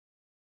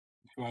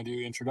You want to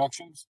do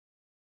introductions?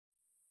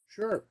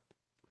 Sure.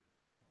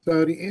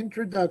 So the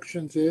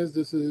introductions is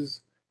this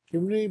is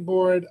Community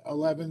Board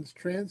 11's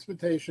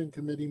Transportation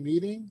Committee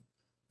meeting,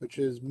 which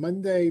is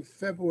Monday,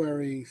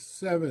 February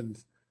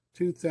 7th,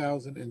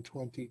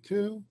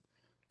 2022.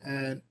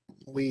 And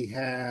we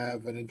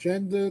have an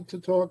agenda to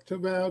talk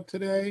about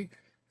today.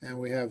 And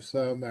we have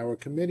our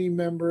committee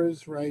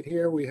members right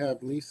here. We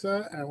have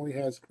Lisa and we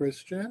have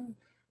Christian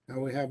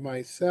and we have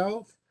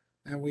myself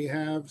and we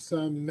have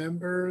some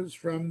members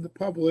from the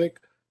public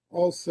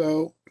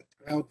also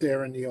out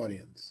there in the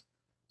audience.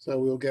 So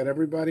we'll get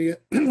everybody,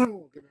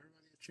 we'll give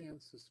everybody a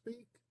chance to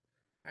speak,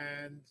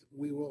 and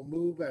we will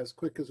move as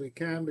quick as we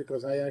can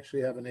because I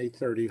actually have an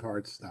 8:30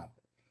 hard stop.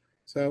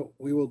 So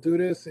we will do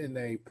this in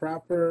a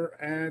proper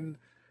and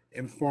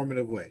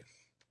informative way.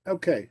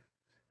 Okay,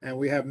 and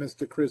we have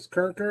Mr. Chris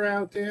Kirker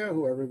out there,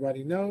 who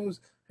everybody knows,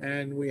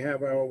 and we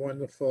have our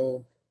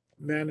wonderful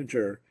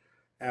manager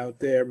out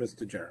there,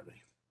 Mr.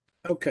 Jeremy.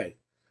 Okay,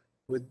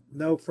 with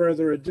no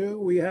further ado,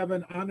 we have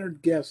an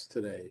honored guest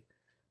today.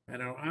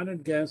 And our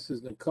honored guest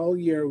is Nicole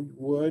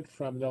Yearwood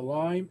from the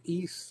Lime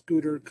East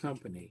Scooter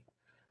Company.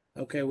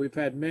 Okay, we've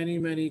had many,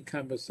 many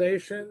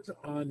conversations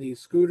on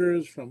these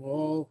scooters from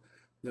all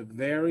the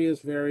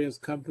various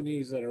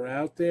companies that are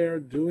out there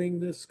doing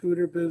this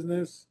scooter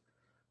business.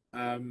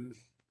 And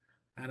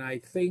I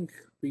think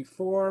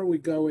before we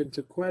go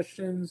into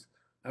questions,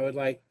 I would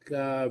like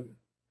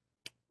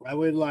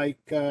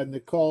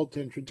Nicole to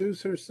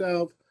introduce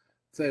herself,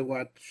 say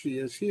what she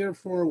is here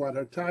for, what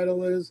her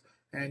title is,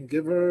 and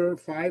give her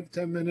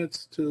 5-10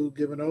 minutes to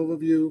give an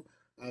overview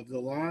of the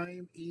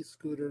Lime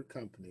e-scooter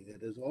company.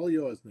 It is all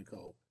yours,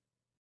 Nicole.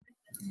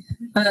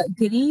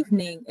 Good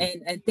evening,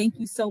 and thank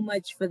you so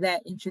much for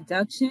that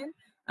introduction.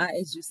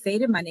 As you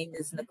stated, my name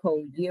is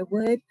Nicole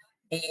Yearwood,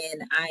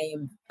 and I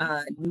am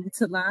new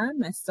to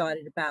Lime. I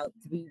started about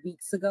 3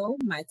 weeks ago.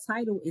 My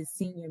title is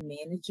Senior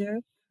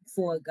Manager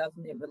for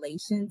Government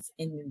Relations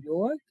in New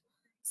York.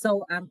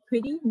 So I'm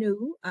pretty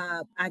new.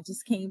 I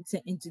just came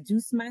to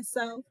introduce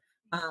myself,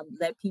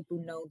 let people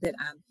know that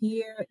I'm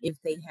here.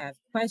 If they have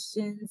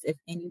questions, if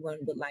anyone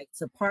would like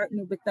to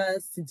partner with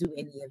us to do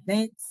any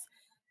events,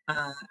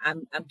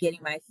 I'm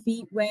getting my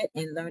feet wet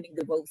and learning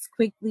the ropes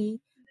quickly.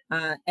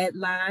 At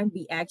Lime,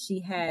 we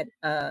actually had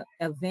an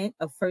event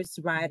of First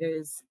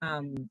Riders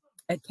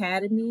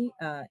Academy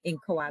in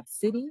Co-op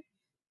City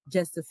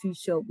just a few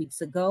short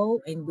weeks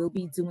ago, and we'll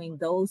be doing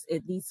those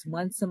at least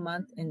once a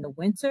month in the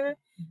winter.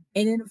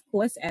 And then, of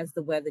course, as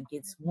the weather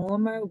gets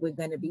warmer, we're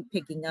going to be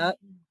picking up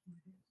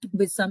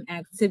with some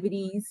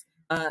activities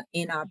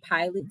in our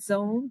pilot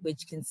zone,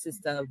 which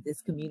consists of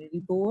this community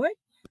board.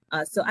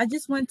 So I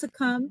just want to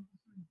come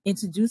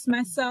introduce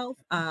myself.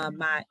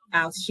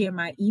 I'll share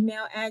my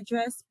email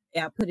address.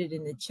 I'll put it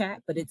in the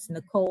chat, but it's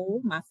Nicole,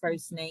 my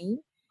first name,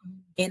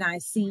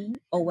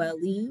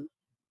 NICOLE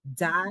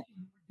dot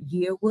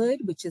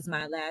Yearwood, which is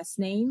my last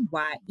name,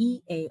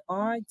 YEARWOOD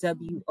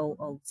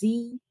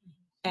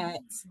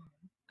at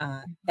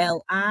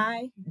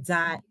LI.ME.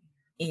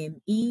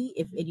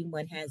 If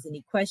anyone has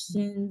any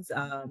questions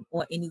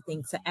or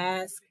anything to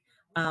ask,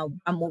 I'm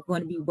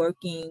going to be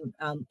working,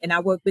 and I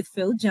work with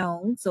Phil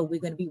Jones, so we're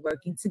going to be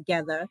working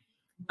together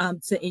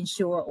to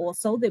ensure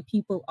also that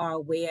people are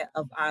aware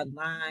of our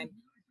Lime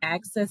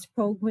Access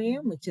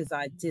program, which is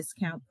our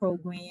discount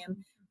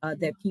program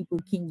that people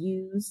can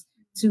use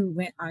to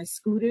rent our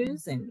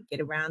scooters and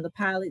get around the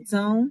pilot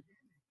zone.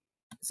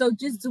 So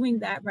just doing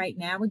that right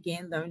now,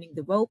 again, learning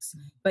the ropes,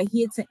 but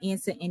here to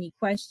answer any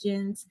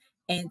questions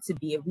and to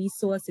be a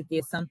resource. If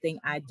there's something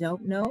I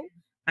don't know,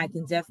 I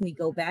can definitely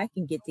go back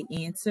and get the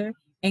answer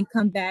and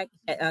come back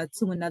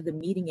to another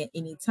meeting at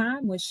any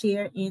time or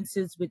share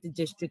answers with the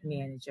district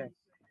manager.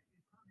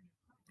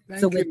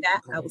 So with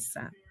that, I will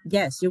stop.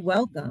 Yes, you're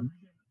welcome.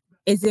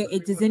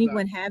 Does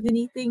anyone have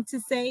anything to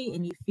say,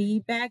 any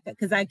feedback?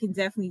 Because I can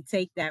definitely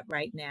take that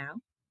right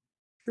now.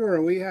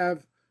 Sure, we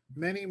have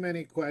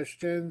many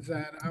questions,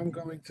 and I'm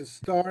going to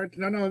start.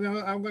 No,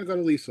 I'm going to go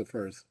to Lisa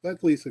first.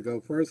 Let Lisa go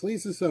first.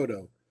 Lisa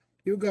Soto,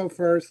 you go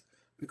first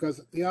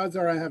because the odds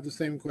are I have the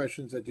same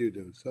questions that you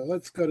do. So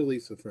let's go to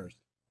Lisa first.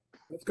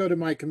 Let's go to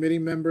my committee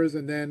members,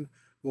 and then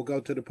we'll go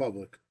to the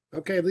public.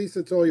 Okay, Lisa,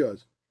 it's all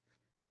yours.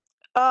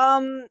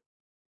 Hi.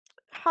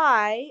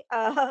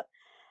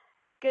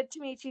 Good to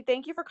meet you.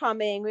 Thank you for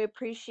coming. We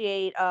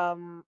appreciate,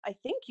 I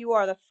think you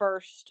are the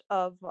first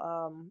of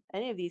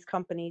any of these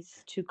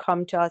companies to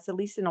come to us, at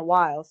least in a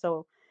while.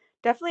 So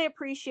definitely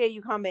appreciate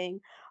you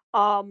coming.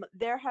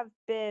 There have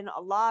been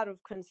a lot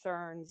of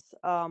concerns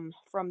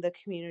from the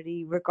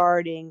community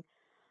regarding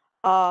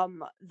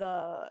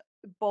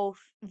both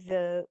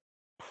the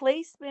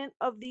placement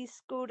of these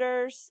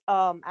scooters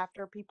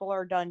after people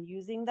are done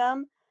using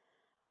them,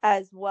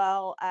 as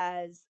well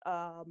as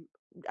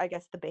I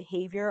guess the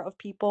behavior of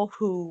people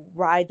who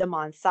ride them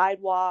on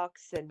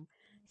sidewalks and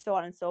so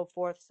on and so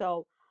forth.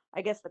 So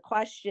I guess the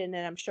question,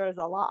 and I'm sure there's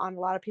a lot on a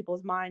lot of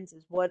people's minds,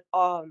 is what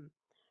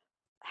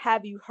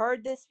have you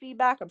heard this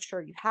feedback? I'm sure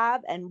you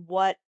have, and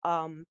what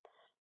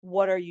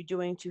are you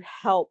doing to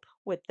help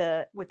with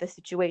the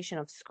situation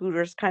of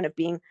scooters kind of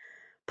being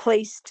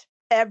placed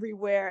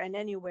everywhere and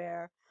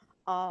anywhere,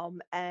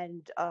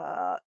 and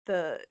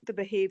the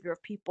behavior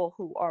of people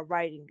who are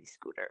riding these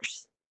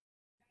scooters.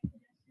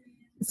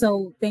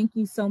 So thank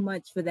you so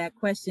much for that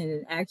question.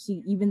 And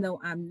actually, even though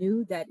I'm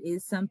new, that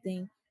is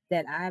something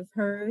that I've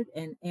heard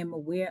and am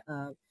aware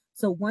of.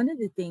 So one of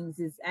the things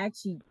is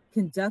actually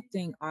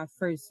conducting our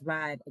First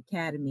Ride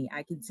Academy.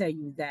 I can tell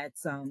you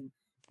that's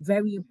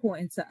very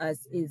important to us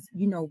is,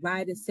 you know,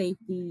 rider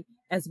safety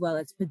as well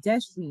as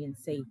pedestrian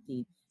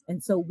safety.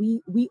 And so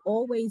we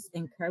always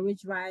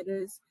encourage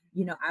riders.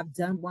 You know, I've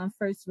done one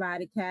First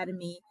Ride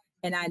Academy,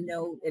 and I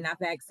know, and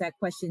I've asked that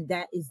question,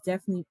 that is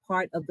definitely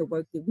part of the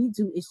work that we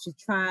do is to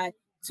try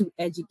to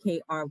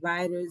educate our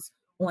riders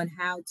on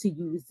how to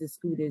use the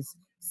scooters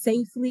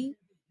safely,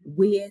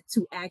 where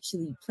to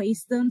actually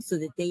place them so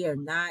that they are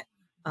not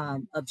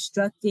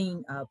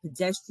obstructing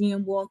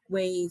pedestrian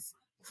walkways,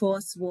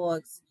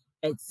 crosswalks,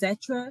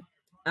 etc.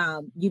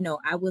 You know,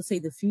 I will say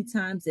the few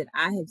times that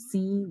I have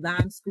seen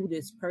Lime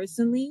scooters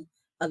personally,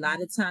 a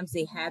lot of times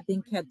they have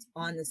been kept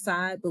on the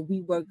side, but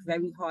we work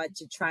very hard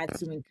to try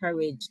to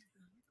encourage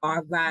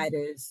our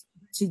riders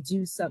to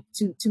do some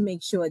to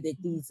make sure that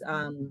these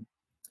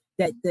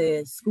that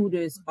the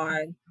scooters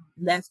are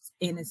left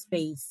in a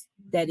space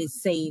that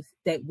is safe,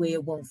 that where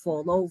it won't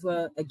fall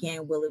over again,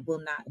 it will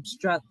not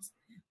obstruct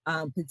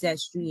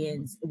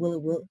pedestrians, it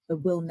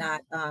will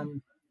not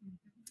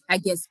I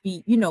guess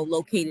be, you know,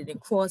 located in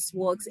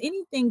crosswalks,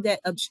 anything that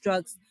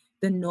obstructs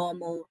the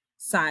normal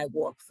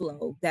sidewalk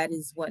flow. That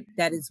is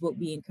what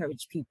we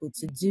encourage people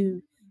to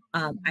do.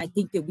 I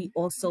think that we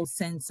also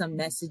send some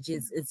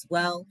messages as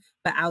well,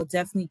 but I'll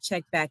definitely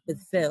check back with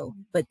Phil.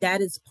 But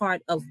that is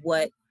part of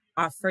what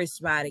our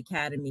First Ride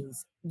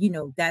Academies, you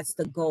know, that's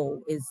the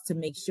goal, is to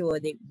make sure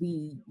that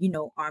we, you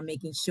know, are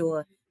making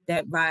sure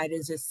that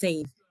riders are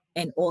safe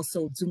and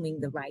also doing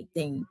the right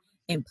thing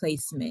in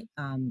placement.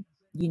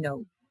 You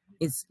know,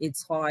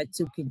 it's hard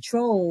to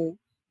control,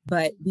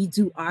 but we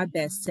do our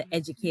best to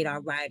educate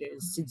our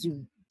riders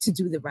to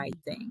do the right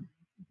thing.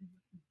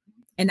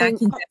 And I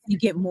can definitely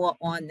get more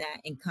on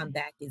that and come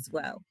back as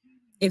well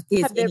if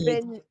there's have there any.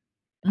 been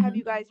Mhm. have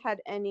you guys had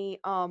any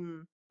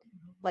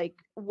like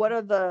what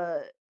are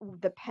the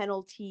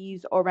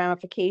penalties or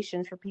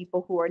ramifications for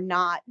people who are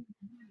not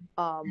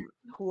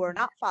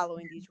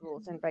following these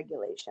rules and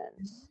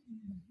regulations?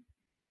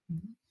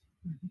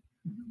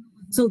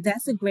 So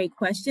that's a great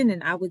question.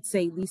 And I would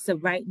say, Lisa,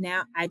 right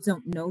now, I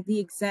don't know the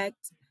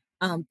exact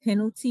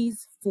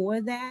penalties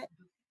for that,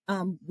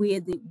 where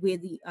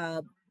the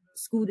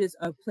scooters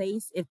are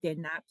placed if they're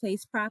not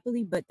placed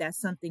properly, but that's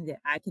something that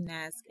I can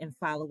ask and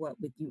follow up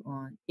with you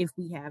on if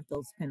we have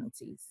those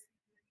penalties.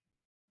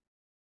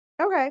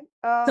 Okay.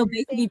 So basically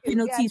Thank you. Yeah, I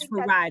penalties think for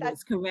that's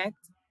riders, correct?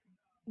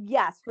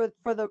 yes,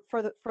 for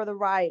the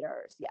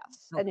riders,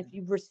 yes. And if Okay.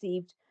 you've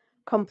received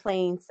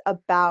complaints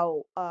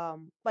about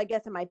I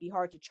guess it might be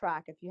hard to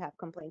track if you have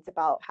complaints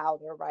about how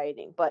they're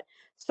riding, but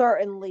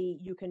certainly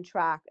you can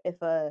track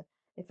if a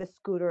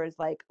scooter is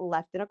like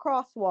left in a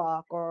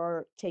crosswalk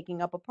or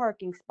taking up a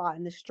parking spot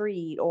in the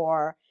street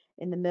or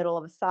in the middle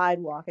of a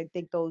sidewalk. I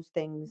think those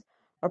things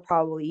are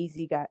probably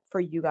easy for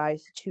you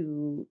guys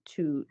to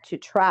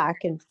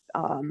track and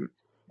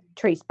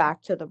trace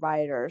back to the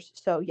riders.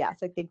 So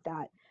yes, I think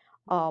that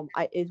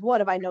is one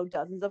of, I know,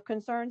 dozens of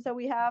concerns that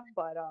we have,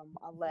 but um,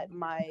 I'll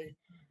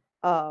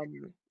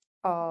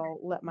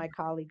let my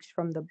colleagues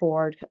from the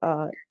board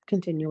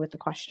continue with the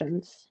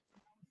questions.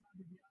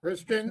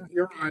 Christian,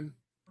 you're on.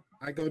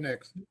 I go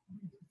next.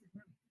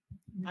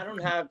 I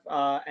don't have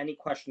any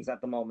questions at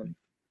the moment.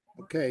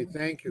 Okay,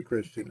 thank you,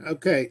 Christian.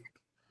 Okay,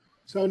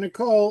 so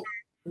Nicole,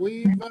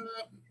 we've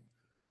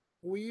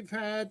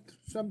had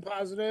some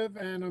positive,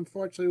 and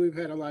unfortunately, we've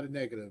had a lot of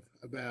negative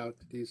about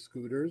these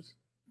scooters.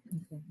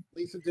 Okay.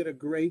 Lisa did a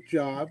great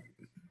job.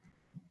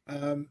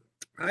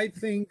 I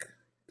think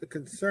the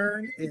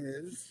concern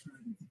is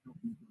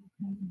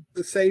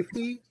the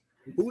safety.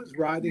 Who is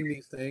riding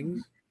these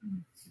things?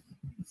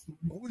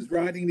 Who is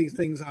riding these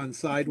things on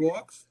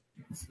sidewalks?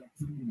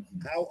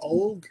 How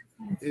old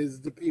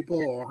is the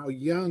people, or how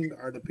young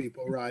are the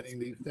people riding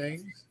these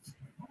things?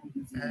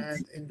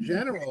 And in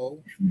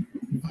general,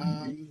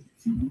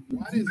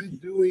 what is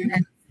it doing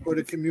for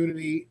the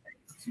community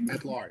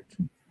at large?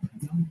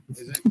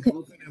 Is it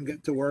helping them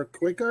get to work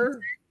quicker?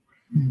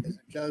 Is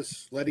it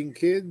just letting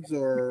kids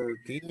or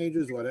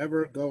teenagers,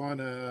 whatever, go on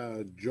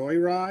a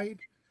joyride?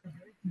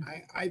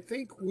 I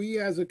think we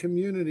as a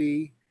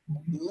community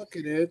look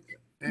at it,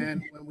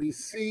 and when we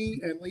see,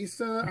 and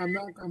Lisa, I'm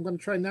going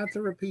to try not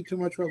to repeat too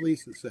much what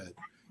Lisa said.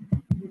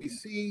 We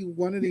see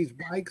one of these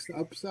bikes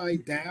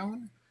upside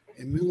down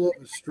in the middle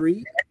of a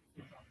street,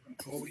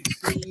 or we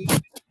see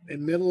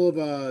in the middle of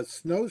a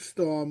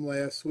snowstorm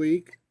last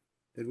week.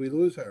 Did we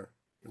lose her?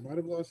 We might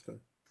have lost her.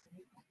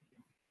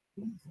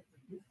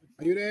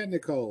 Are you there,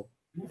 Nicole?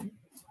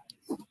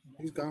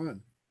 He's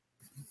gone.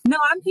 No,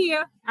 I'm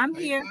here. I'm Are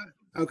you here. gone?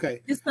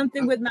 Okay. Just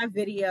something with my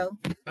video.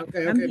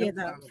 Okay. I'm Okay. here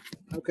No though. problem.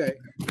 Okay.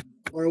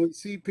 Or we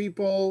see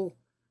people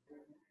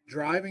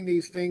driving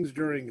these things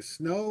during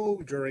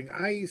snow, during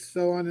ice,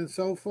 so on and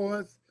so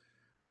forth.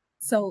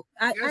 So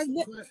Yes,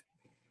 question.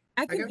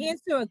 I can guess-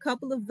 answer a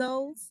couple of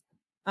those.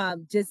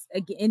 Just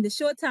again, in the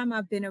short time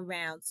I've been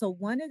around. So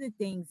one of the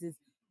things is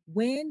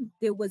when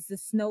there was the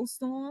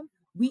snowstorm,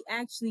 we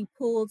actually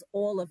pulled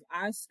all of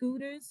our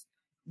scooters.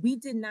 We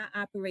did not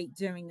operate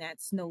during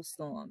that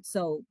snowstorm.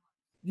 So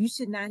you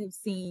should not have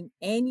seen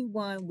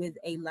anyone with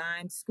a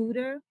Lime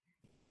scooter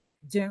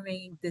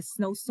during the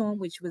snowstorm,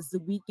 which was the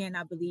weekend,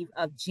 I believe,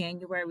 of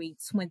January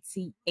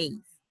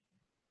 28th.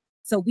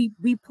 So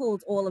we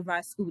pulled all of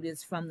our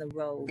scooters from the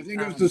road. I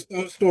think it was the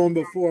snowstorm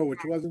before,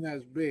 which wasn't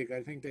as big.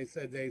 I think they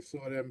said they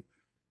saw them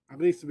at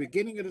least the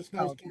beginning of the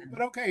snowstorm. Okay.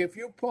 But okay, if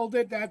you pulled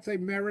it, that's a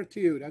merit to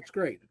you. That's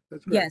great.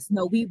 That's great. Yes,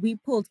 no, we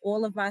pulled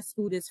all of our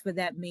scooters for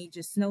that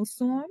major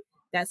snowstorm.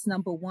 That's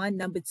number one.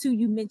 Number two,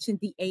 you mentioned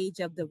the age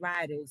of the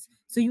riders.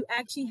 So you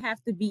actually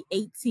have to be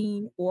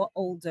 18 or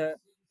older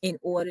in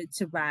order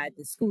to ride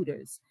the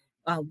scooters.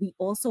 We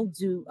also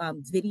do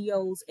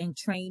videos and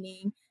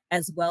training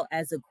as well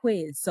as a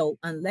quiz. So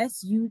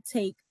unless you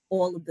take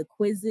all of the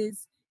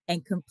quizzes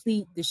and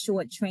complete the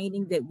short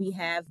training that we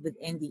have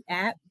within the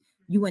app,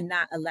 you are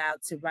not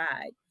allowed to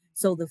ride.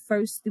 So the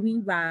first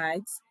 3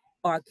 rides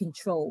are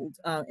controlled.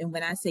 And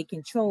when I say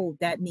controlled,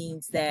 that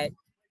means that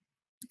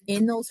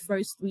in those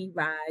first 3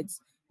 rides,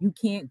 you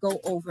can't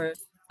go over,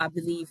 I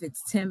believe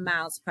it's 10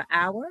 miles per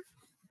hour.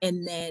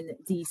 And then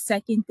the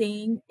second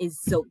thing is,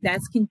 so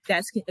that's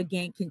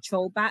again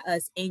controlled by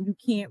us, and you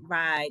can't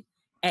ride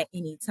at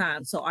any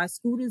time. So our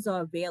scooters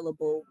are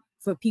available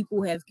for people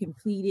who have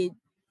completed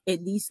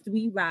at least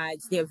 3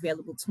 rides. They're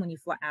available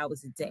 24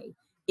 hours a day.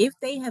 If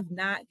they have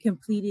not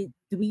completed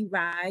 3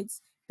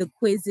 rides, the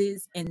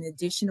quizzes and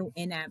additional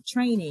in-app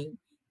training,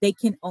 they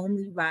can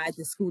only ride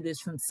the scooters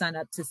from sun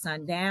up to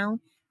sundown,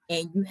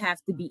 and you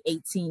have to be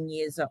 18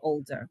 years or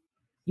older.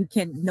 You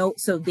can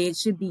so there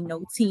should be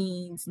no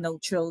teens, no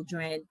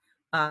children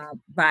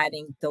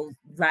riding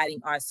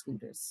our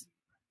scooters.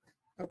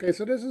 Okay,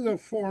 so this is a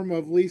form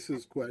of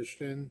Lisa's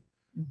question.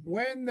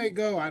 When they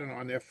go, I don't know,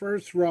 on their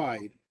first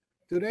ride,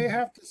 do they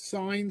have to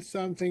sign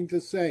something to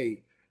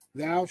say,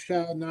 thou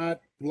shalt not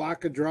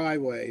block a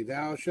driveway,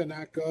 thou shalt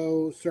not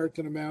go a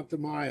certain amount of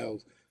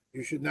miles,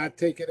 you should not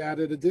take it out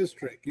of the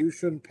district, you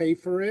shouldn't pay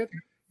for it,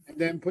 and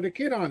then put a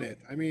kid on it?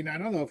 I mean, I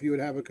don't know if you would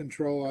have a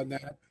control on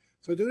that.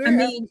 So do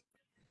they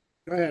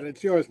go ahead,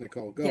 it's yours,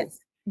 Nicole, go.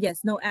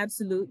 Yes, no,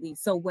 absolutely.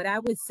 So what I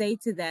would say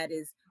to that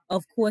is,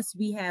 of course,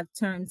 we have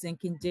terms and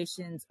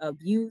conditions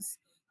of use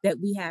that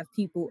we have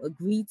people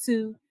agree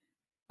to.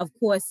 Of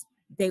course,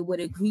 they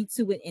would agree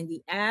to it in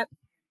the app.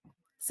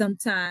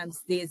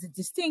 Sometimes there's a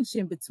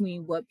distinction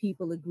between what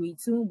people agree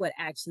to and what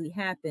actually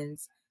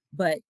happens,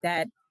 but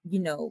that,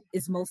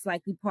 is most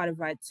likely part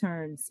of our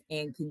terms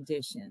and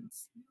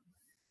conditions.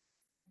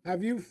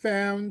 Have you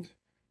found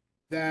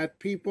that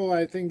people,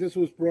 I think this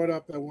was brought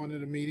up at one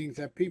of the meetings,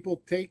 that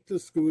people take the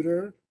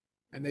scooter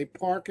and they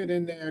park it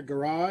in their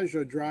garage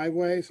or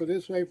driveway, so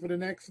this way for the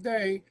next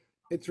day,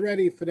 it's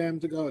ready for them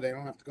to go. They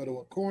don't have to go to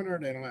a corner,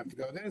 they don't have to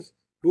go this,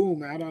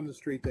 boom, out on the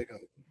street they go.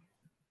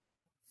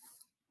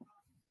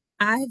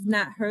 I have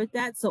not heard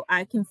that, so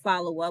I can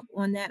follow up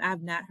on that.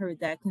 I've not heard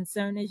that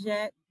concern as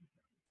yet.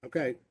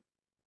 Okay,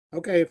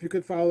 if you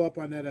could follow up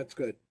on that, that's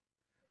good.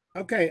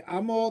 Okay,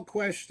 I'm all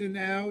questioned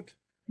out.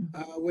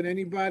 Would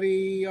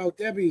anybody,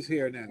 Debbie's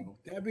here now.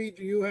 Debbie,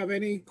 do you have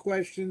any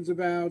questions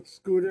about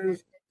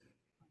scooters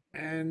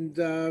and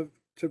to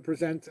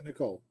present to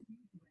Nicole?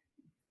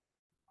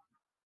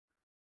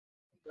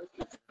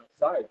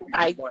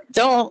 I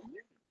don't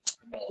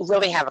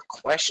really have a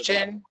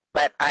question,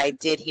 but I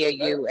did hear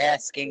you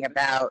asking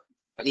about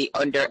the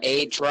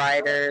underage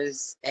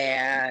riders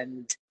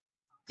and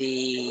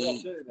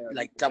the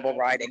double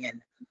riding,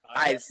 and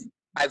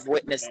I've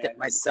witnessed it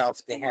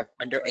myself. They have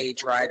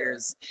underage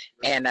riders,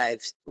 and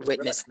I've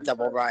witnessed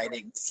double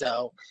riding.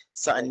 So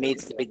something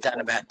needs to be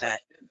done about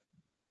that.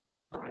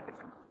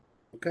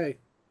 Okay.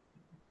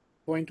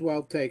 Point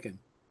well taken.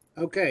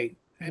 Okay.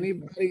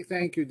 Anybody?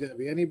 Thank you,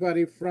 Debbie.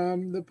 Anybody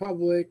from the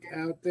public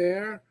out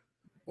there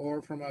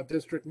or from our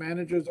district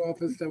manager's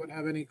office that would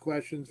have any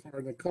questions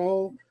for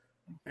Nicole?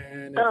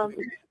 And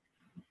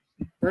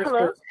first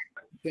hello. person,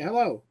 yeah,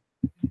 hello.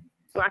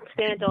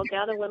 Roxanne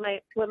Delgado. When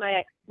may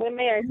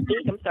I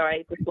speak? I'm sorry,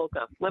 I just woke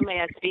up. When may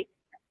I speak?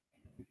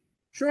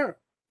 Sure.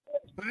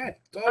 Go ahead.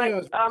 It's all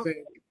yours,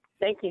 Roxanne.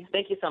 Thank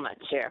you so much,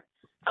 Chair.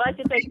 I'd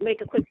like to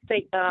make a quick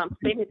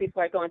statement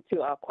before I go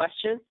into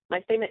questions.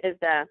 My statement is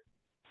that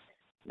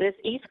this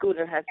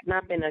e-scooter has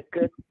not been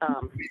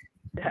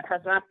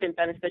has not been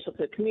beneficial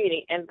to the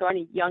community. And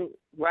regarding young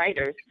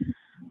riders,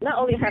 not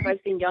only have I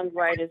seen young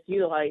riders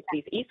utilize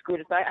these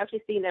e-scooters, but I've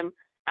actually seen them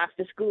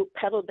after school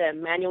pedal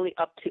them manually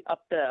up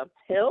the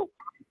hill.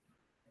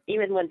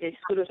 Even when the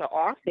scooters are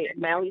off, they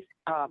manually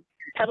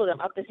pedal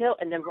them up the hill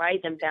and then ride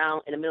them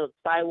down in the middle of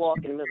the sidewalk,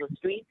 in the middle of the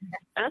street.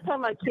 And I'm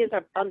talking about kids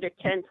are under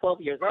 10,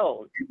 12 years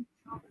old.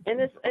 And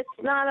it's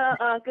not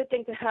a good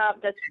thing to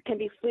have that can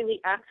be freely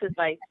accessed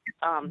by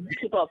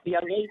people of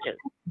young ages.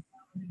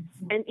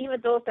 And even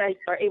those that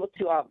are able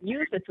to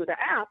use it through the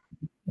app,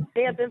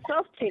 they have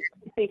themselves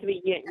seem to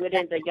be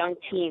within the young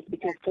teens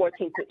between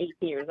 14 to 18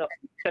 years old,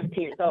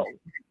 17 years old.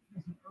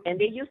 And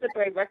they use it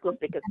very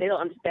recklessly because they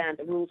don't understand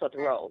the rules of the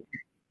road.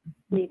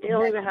 I mean, they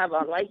don't even have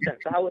a license.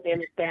 So how would they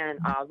understand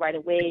right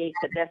of way,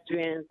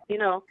 pedestrians, you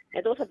know?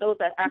 And those are those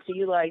that actually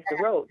utilize the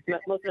roads.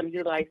 Most of them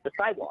utilize the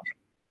sidewalk.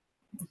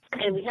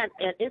 And we had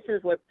an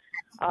instance where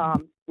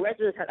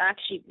residents had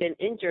actually been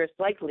injured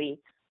slightly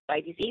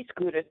by these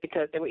e-scooters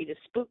because they were either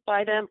spooked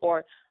by them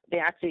or they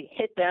actually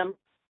hit them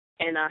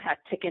and had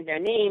taken their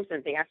names,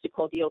 and they actually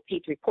called DOT to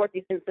report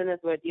these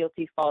incidents. Where DOT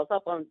follows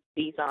up on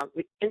these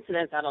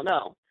incidents, I don't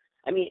know.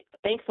 I mean,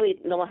 thankfully,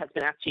 no one has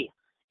been actually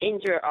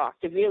injured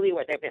severely,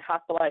 where they've been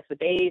hospitalized for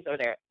days or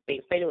they're being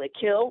fatally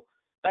killed.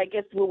 But I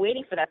guess we're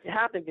waiting for that to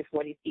happen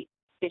before these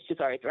issues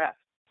are addressed.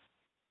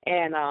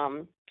 And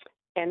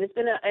it's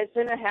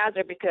been a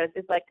hazard because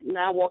it's like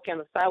now walking on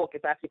the sidewalk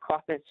is actually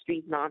crossing the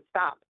street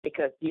nonstop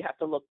because you have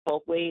to look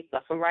both ways,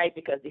 left and right,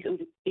 because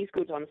these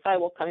scooters on the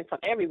sidewalk coming from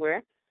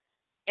everywhere.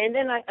 And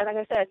then, like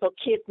I said, so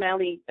kids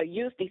mainly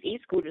use these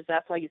e-scooters.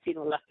 That's why you see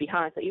them left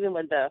behind. So even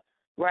when the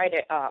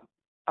rider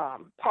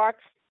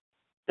parks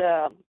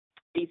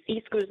these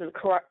e-scooters in the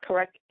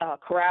correct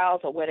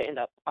corrals or whether in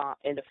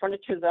the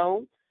furniture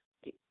zone,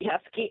 you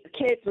have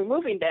kids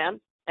removing them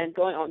and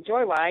going on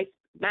joyrides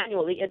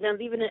manually and then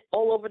leaving it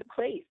all over the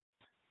place.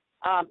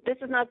 This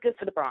is not good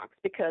for the Bronx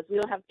because we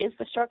don't have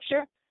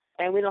infrastructure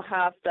and we don't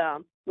have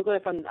we're going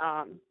from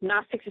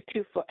not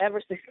 62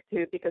 forever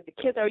 62 because the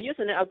kids that are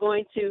using it are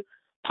going to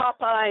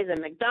Popeyes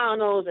and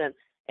McDonald's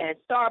and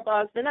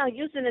Starbucks. They're not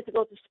using it to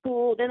go to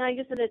school. They're not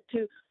using it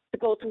to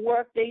go to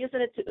work. They're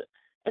using it to,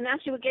 and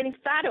actually we're getting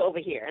fatter over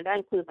here, and that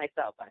includes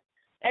myself. But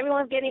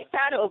everyone's getting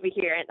fatter over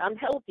here and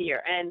unhealthier.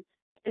 And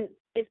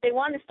if they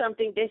wanted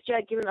something, they should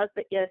have given us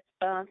the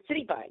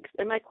city bikes.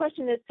 And my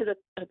question is to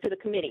the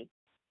committee.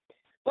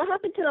 What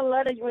happened to the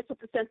letter you were supposed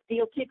to send to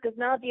DOT? Because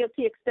now DOT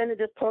extended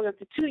this program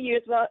to 2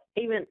 years without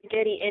even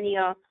getting any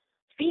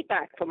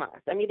feedback from us.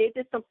 I mean, they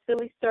did some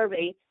silly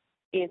survey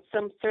in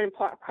some certain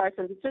parts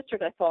of the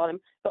district, I saw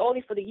them, but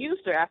only for the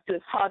user as to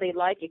how they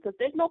like it. Because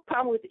there's no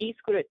problem with the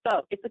e-scooter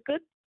itself. It's a good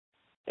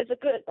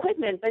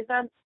equipment, but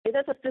it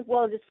doesn't fit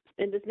well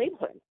in this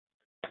neighborhood.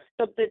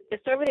 So the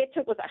survey they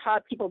took was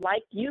how people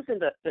like using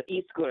the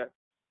e-scooter.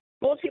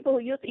 Most people who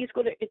use the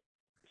e-scooter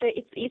say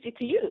it's easy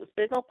to use.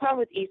 There's no problem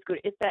with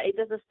e-scooter. It's that it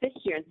doesn't fit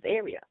here in this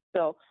area.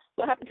 So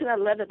what happened to that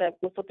letter that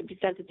was supposed to be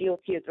sent to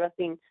DOT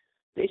addressing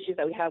the issues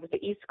that we have with the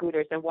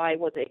e-scooters and why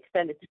was it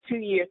extended to 2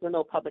 years with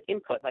no public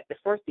input like the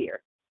first year?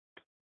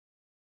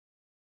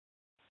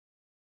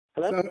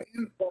 Hello?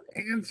 So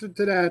answer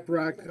to that,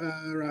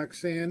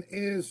 Roxanne,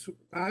 is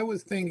I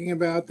was thinking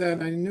about that.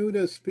 And I knew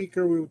the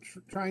speaker, we were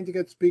trying to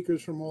get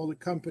speakers from all the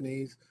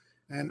companies,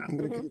 and I'm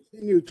going to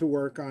continue to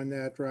work on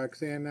that,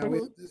 Roxanne. Now we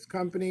have this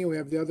company, we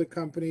have the other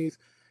companies,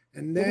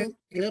 and then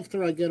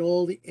after I get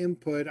all the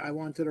input, I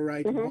wanted to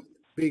write one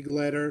big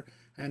letter,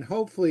 and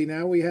hopefully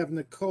now we have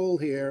Nicole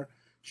here.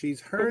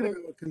 She's heard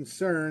our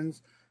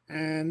concerns,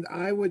 and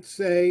I would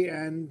say,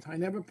 and I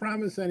never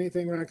promise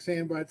anything,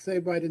 Roxanne, but I'd say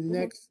by the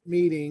next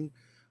meeting,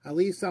 at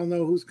least I'll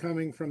know who's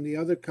coming from the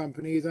other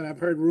companies. And I've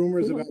heard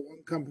rumors about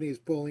one company is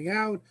pulling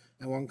out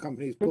and one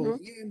company is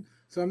pulling in.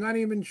 So I'm not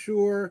even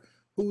sure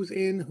who's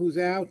in, who's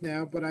out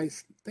now. But I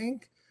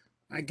think,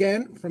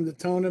 again, from the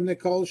tone of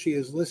Nicole, she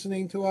is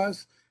listening to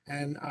us.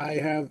 And I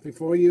have,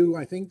 before you,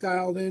 I think,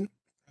 dialed in,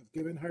 I've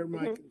given her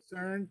my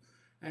concern.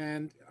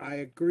 And I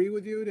agree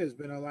with you. There's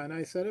been a lot, and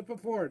I said it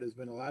before, there's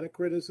been a lot of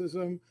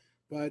criticism.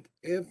 But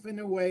if in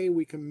a way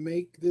we can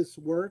make this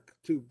work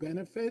to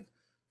benefit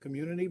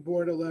Community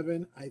Board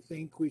 11, I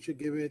think we should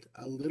give it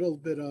a little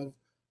bit of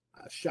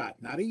a shot.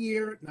 Not a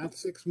year, not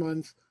 6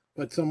 months,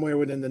 but somewhere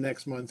within the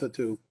next month or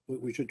two,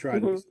 we should try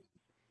to.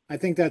 I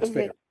think that's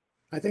fair.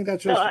 I think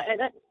that's just.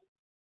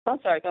 I'm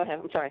sorry, go ahead.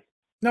 I'm sorry.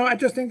 No, I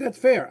just think that's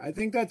fair. I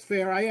think that's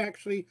fair. I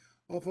actually,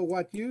 off of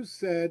what you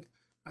said,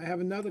 I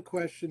have another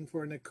question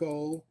for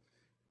Nicole.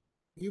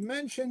 You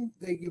mentioned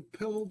that you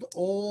pulled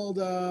all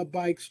the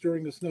bikes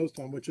during the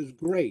snowstorm, which is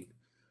great.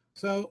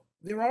 So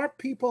there are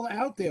people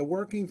out there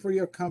working for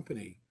your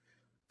company.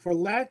 For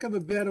lack of a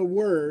better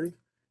word,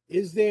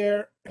 is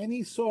there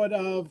any sort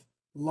of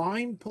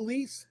line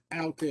police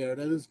out there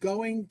that is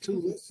going to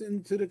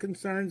listen to the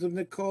concerns of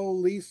Nicole,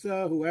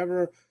 Lisa,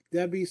 whoever,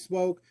 Debbie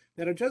spoke,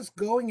 that are just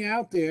going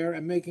out there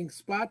and making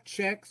spot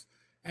checks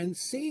and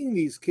seeing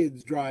these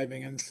kids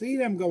driving and see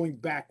them going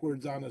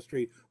backwards on the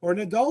street or an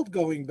adult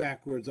going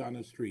backwards on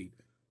the street?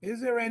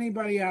 Is there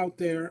anybody out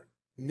there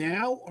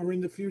now or in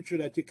the future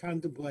that you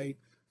contemplate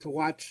to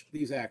watch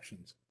these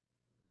actions?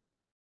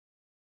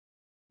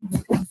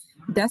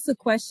 That's a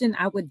question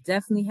I would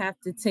definitely have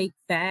to take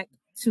back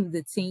to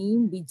the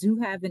team. We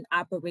do have an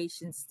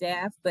operations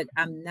staff, but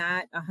I'm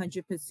not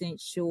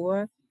 100%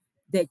 sure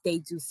that they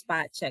do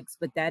spot checks,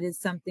 but that is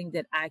something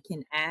that I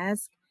can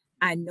ask.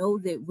 I know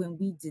that when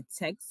we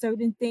detect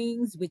certain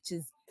things, which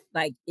is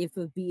like if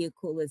a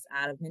vehicle is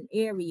out of an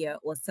area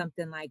or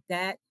something like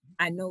that,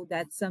 I know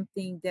that's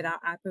something that our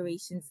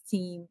operations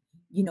team,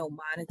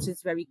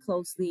 monitors very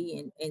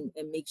closely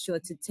and make sure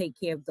to take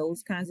care of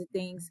those kinds of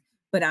things.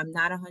 but I'm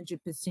not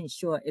 100%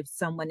 sure if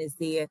someone is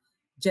there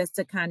just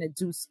to kind of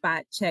do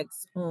spot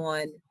checks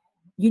on,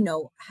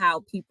 how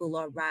people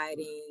are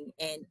riding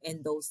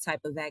and those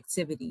type of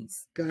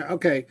activities.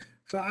 Okay,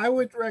 so I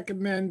would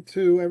recommend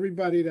to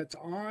everybody that's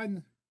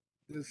on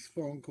this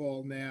phone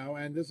call now,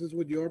 and this is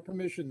with your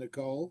permission,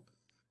 Nicole.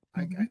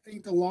 I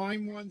think the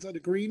lime ones are the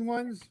green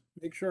ones.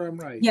 Make sure I'm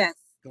right. Yes.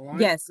 The lime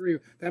Yes. green.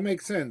 That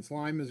makes sense.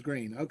 Lime is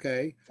green.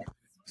 Okay.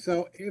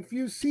 So if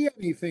you see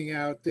anything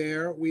out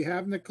there, we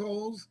have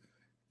Nicole's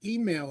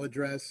email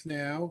address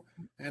now,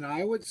 and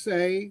I would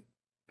say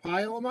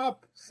pile them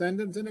up, send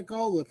them to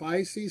Nicole. If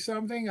I see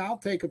something, I'll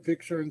take a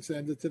picture and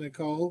send it to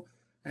Nicole,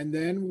 and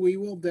then we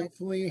will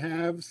definitely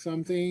have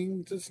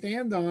something to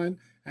stand on.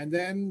 And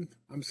then,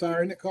 I'm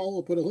sorry, Nicole,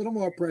 we'll put a little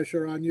more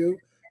pressure on you,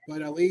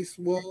 but at least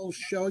we'll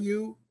show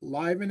you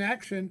live in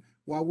action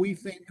what we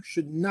think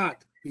should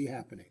not be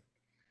happening.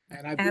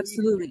 And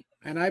Absolutely.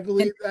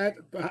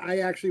 I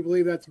actually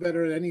believe that's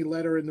better than any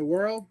letter in the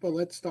world, but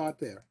let's start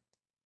there.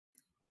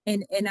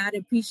 And I'd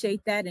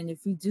appreciate that. And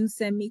if you do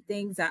send me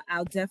things,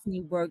 I'll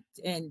definitely work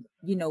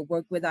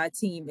with our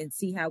team and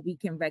see how we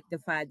can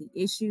rectify the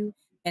issue.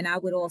 And I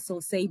would also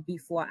say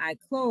before I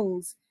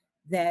close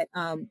that,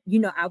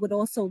 I would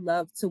also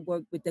love to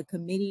work with the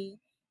committee,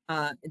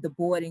 the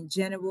board in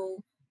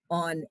general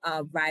on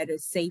rider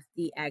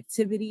safety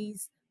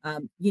activities.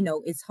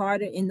 It's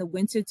harder in the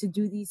winter to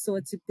do these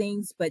sorts of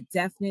things, but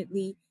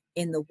definitely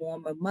in the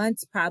warmer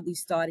months, probably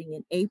starting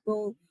in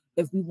April,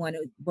 if we want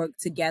to work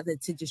together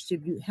to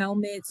distribute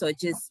helmets or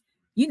just,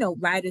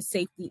 rider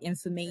safety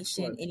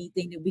information,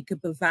 anything that we could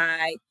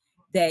provide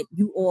that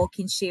you all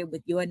can share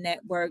with your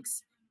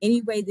networks, any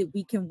way that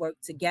we can work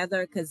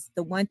together. Because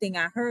the one thing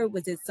I heard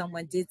was that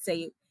someone did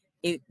say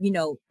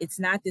it's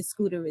not the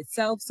scooter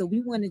itself. So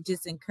we want to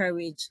just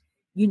encourage,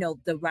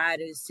 the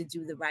riders to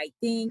do the right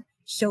thing,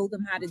 show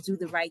them how to do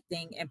the right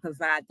thing, and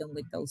provide them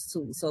with those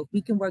tools. So if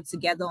we can work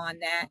together on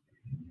that,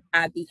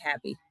 I'd be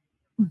happy.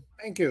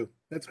 Thank you.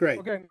 That's great.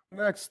 Okay,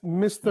 next,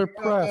 Mr.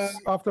 Press.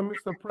 After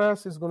Mr.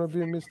 Press is going to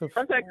be Mr.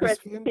 I'm sorry, Chris.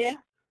 Finch. Yeah.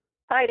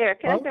 Hi there.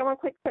 Can Huh? I say one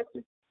quick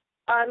question?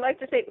 I'd like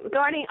to say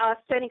regarding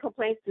sending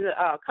complaints to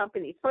the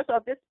companies. First of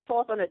all, this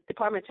falls on the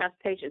Department of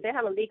Transportation. They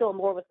have a legal and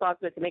moral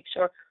responsibility to make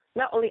sure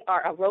not only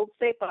are our roads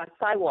safe, but our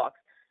sidewalks.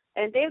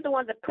 And they're the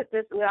ones that put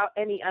this without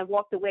any and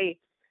walked away.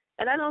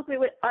 And I don't agree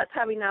with us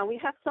having now. We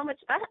have so much.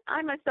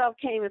 I myself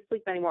can't even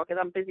sleep anymore because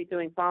I'm busy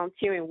doing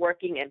volunteering,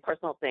 working, and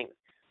personal things.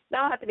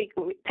 Now I have to be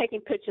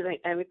taking pictures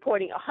and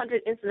reporting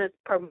 100 incidents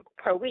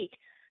per week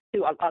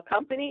to a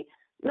company.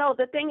 No,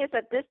 the thing is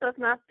that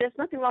there's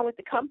nothing wrong with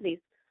the companies.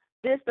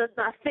 This does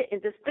not fit in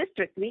this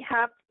district. We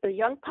have the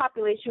young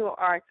population who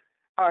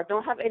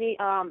don't have any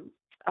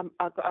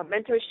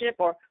mentorship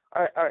or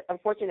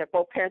unfortunately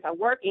both parents are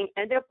working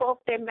and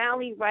they're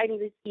manually riding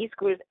these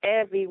e-scooters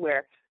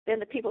everywhere. Then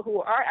the people who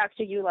are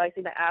actually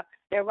utilizing the app,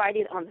 they're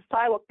riding on the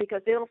sidewalk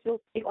because they don't feel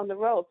safe on the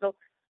road. So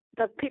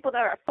the people that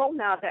are at fault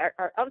now that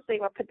are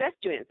unsafe are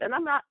pedestrians. And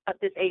I'm not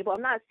disabled.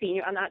 I'm not a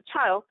senior. I'm not a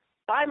child.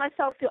 But I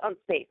myself feel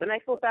unsafe. And I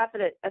feel bad for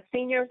the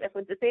seniors and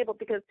for disabled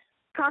because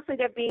constantly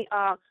they're being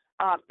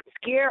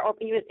scared or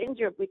even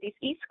injured with these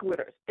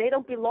e-scooters. They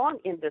don't belong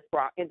in this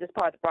part of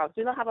the Bronx.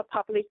 We don't have a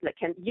population that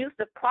can use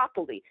it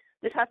properly.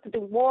 This has to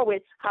do more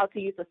with how to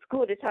use a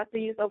scooter. This has to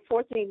use,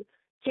 unfortunately,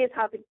 kids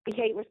how to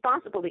behave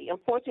responsibly.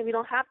 Unfortunately, we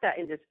don't have that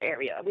in this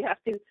area. We have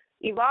to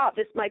evolve.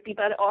 This might be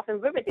better off in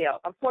Riverdale.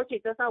 Unfortunately,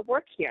 it does not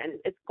work here, and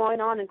it's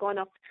going on for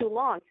too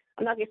long.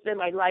 I'm not going to spend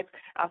my life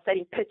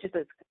sending pictures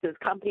to this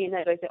company and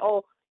they say,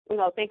 oh,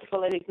 thank you for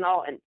letting us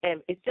know,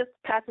 and it's just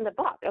passing the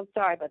buck. I'm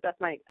sorry, but that's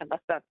my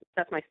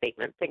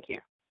statement. Thank you.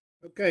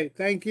 Okay,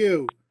 thank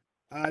you.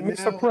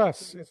 Mr. Now,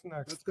 Press is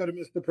next. let's go to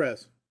Mr.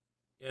 Press.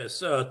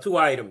 Yes, two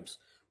items.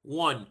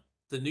 One,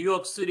 the New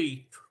York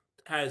City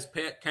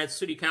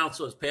City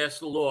Council has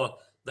passed a law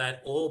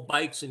that all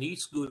bikes and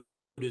e-scooters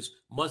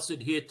must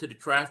adhere to the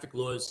traffic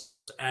laws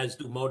as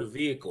do motor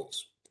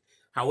vehicles.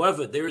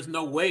 However, there is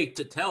no way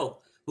to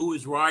tell who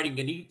is riding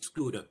an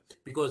e-scooter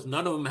because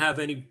none of them have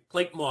any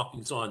plate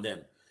markings on them.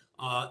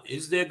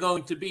 Is there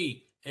going to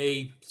be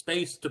a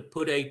space to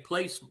put a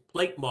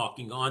plate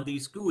marking on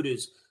these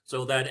scooters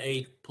so that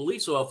a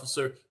police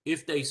officer,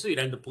 if they see it,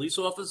 and the police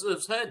officer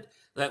said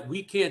that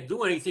we can't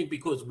do anything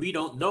because we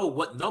don't know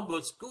what number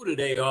of scooter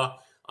they are.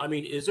 I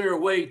mean, is there a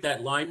way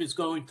that Lime is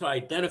going to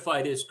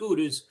identify their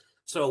scooters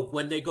so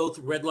when they go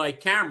through red light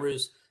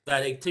cameras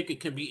that a ticket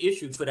can be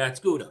issued for that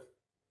scooter?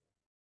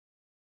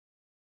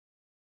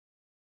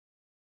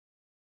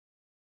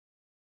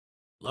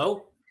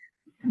 Hello?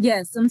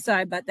 Yes, I'm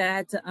sorry about that. I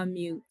had to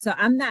unmute. So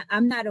I'm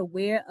not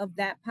aware of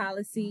that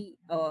policy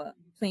or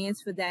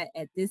plans for that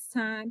at this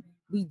time.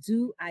 We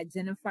do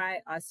identify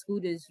our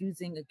scooters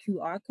using a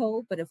QR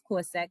code, but of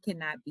course that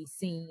cannot be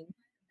seen,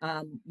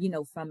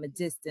 from a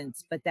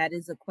distance. But that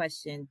is a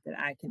question that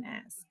I can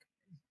ask.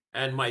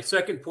 And my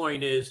second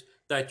point is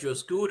that your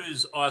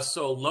scooters are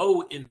so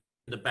low in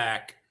the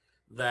back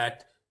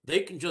that they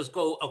can just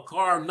go, a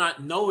car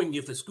not knowing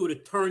if a scooter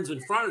turns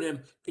in front of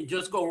them can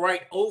just go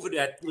right over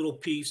that little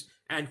piece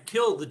and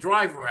kill the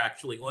driver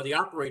actually, or the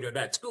operator of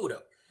that scooter.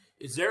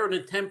 Is there an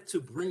attempt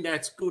to bring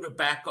that scooter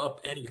back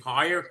up any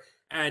higher?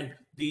 And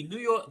the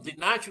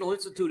National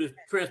Institute of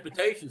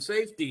Transportation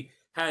Safety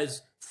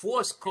has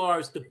forced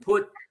cars to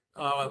put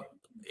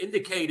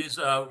indicators,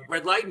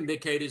 red light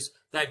indicators,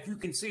 that you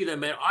can see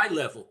them at eye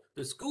level.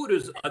 The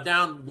scooters are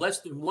down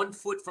less than 1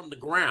 foot from the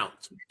ground.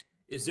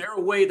 Is there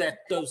a way that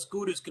those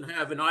scooters can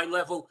have an eye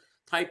level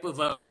type of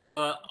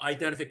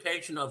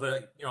identification of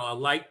a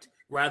light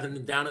rather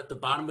than down at the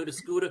bottom of the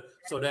scooter,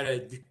 so that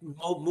a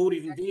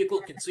moving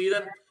vehicle can see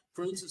them?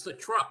 For instance,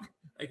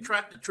 a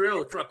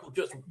tractor-trailer truck will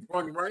just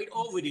run right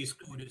over these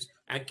scooters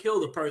and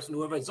kill the person,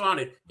 whoever's on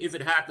it, if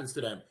it happens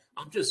to them.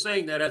 I'm just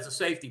saying that as a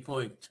safety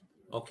point.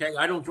 Okay,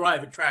 I don't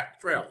drive a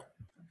tractor-trailer.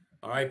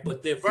 All right,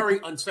 but they're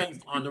very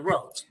unsafe on the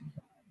roads.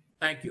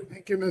 Thank you.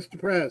 Thank you, Mr.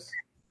 Press.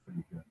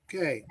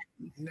 Okay,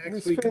 next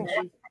Ms. we can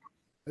Finch.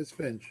 Ms.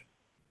 Finch.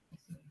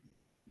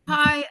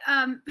 Hi,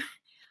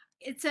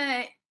 it's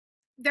a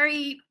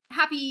very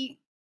happy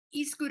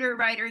e-scooter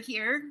rider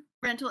here,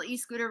 rental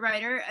e-scooter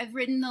rider. I've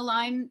ridden the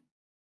Lime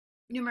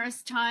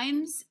numerous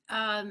times,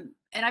 and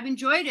I've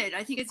enjoyed it.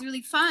 I think it's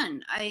really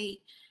fun. I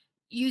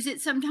use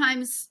it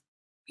sometimes,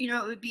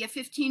 it would be a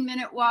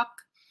 15-minute walk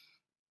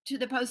to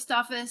the post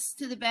office,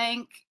 to the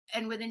bank,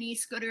 and with an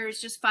e-scooter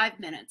it's just 5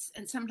 minutes.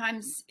 And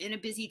sometimes in a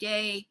busy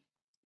day,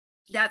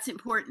 that's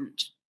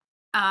important.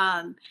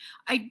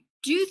 I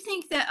do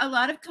think that a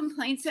lot of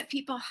complaints that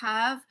people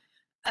have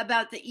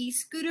about the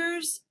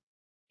e-scooters,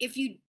 if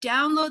you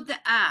download the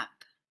app,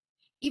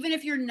 even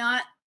if you're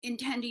not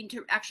intending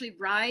to actually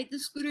ride the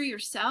scooter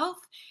yourself,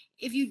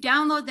 if you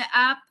download the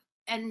app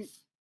and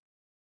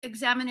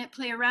examine it,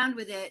 play around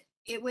with it,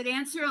 it would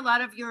answer a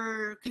lot of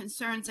your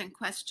concerns and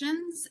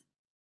questions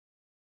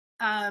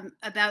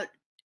about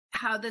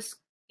how the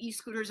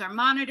e-scooters are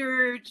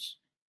monitored.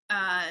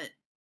 There's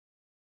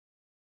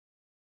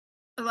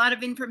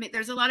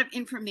a lot of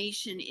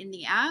information in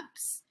the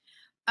apps.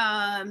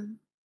 I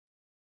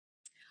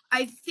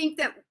think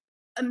that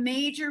a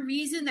major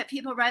reason that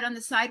people ride on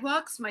the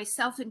sidewalks,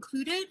 myself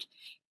included,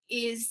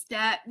 is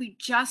that we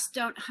just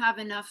don't have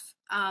enough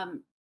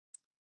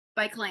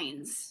bike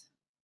lanes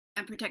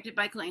and protected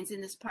bike lanes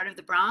in this part of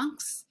the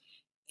Bronx.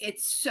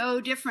 It's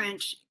so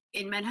different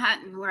in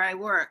Manhattan, where I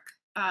work.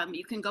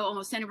 You can go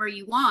almost anywhere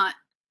you want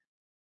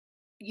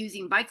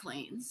using bike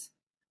lanes.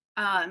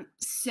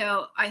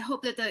 So I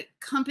hope that the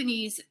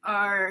companies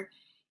are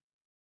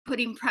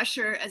putting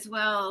pressure as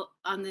well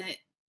on the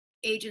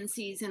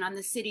agencies and on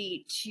the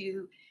city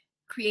to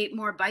create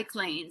more bike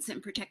lanes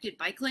and protected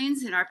bike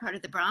lanes in our part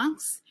of the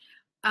Bronx.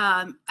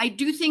 I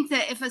do think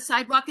that if a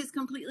sidewalk is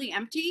completely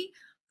empty,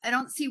 I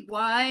don't see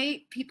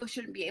why people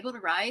shouldn't be able to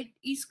ride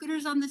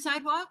e-scooters on the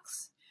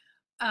sidewalks.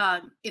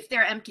 If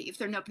they're empty, if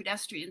there are no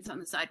pedestrians on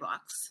the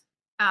sidewalks.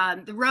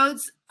 The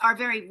roads are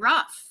very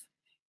rough,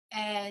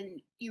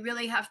 and you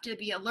really have to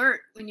be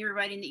alert when you're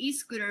riding the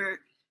e-scooter.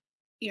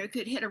 It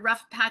could hit a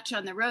rough patch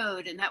on the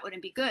road and that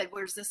wouldn't be good,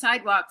 whereas the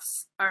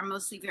sidewalks are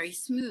mostly very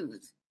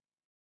smooth.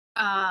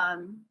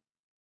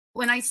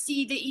 When I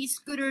see the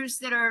e-scooters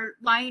that are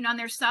lying on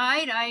their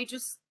side, I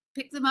just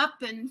pick them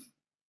up and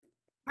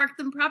park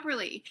them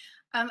properly.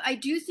 I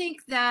do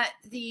think that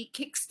the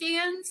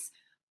kickstands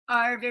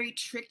are very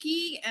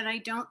tricky, and I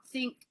don't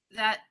think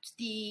that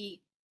the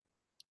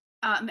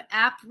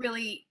app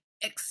really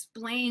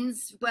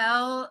explains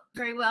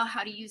very well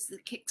how to use the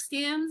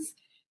kickstands.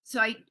 So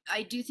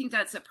I do think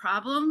that's a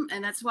problem,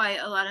 and that's why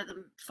a lot of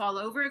them fall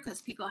over,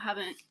 because people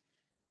haven't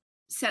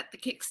set the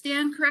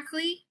kickstand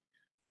correctly.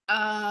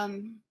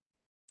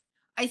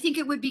 I think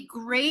it would be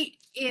great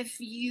if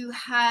you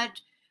had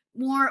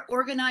more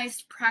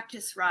organized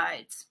practice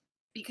rides,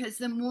 because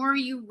the more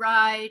you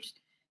ride,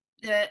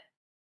 the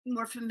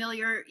more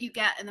familiar you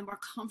get and the more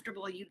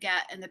comfortable you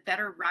get, and the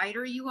better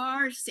rider you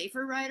are,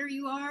 safer rider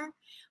you are.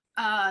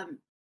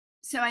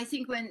 So I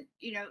think when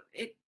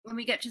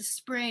we get to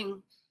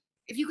spring,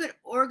 if you could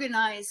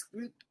organize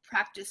group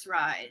practice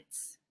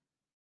rides,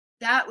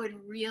 that would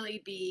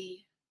really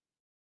be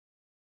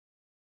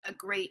a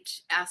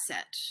great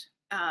asset.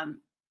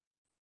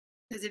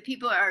 Because if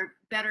people are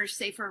better,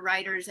 safer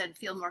riders and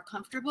feel more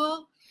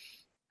comfortable,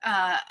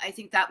 I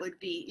think that would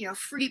be,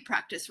 free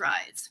practice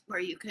rides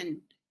where you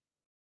can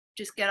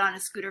just get on a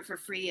scooter for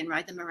free and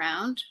ride them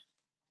around.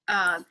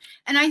 And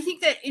I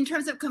think that in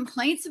terms of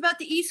complaints about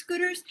the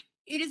e-scooters,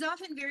 it is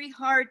often very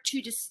hard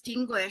to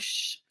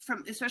distinguish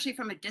especially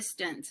from a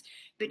distance,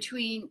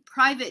 between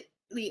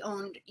privately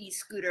owned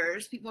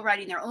e-scooters, people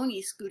riding their own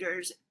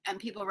e-scooters, and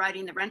people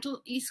riding the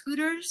rental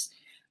e-scooters.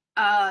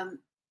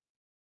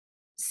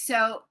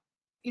 So,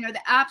 the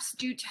apps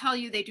do tell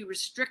you, they do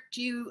restrict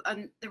you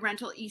on the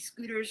rental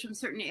e-scooters from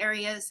certain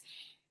areas.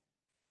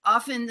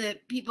 Often the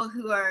people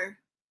who are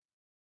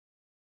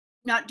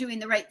not doing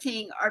the right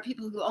thing are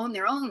people who own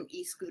their own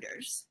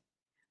e-scooters.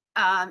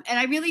 And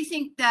I really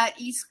think that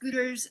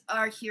e-scooters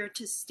are here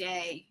to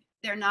stay.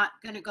 They're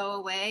not going to go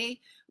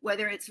away,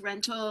 whether it's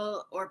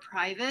rental or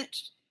private.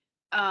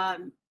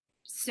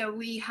 So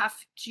we have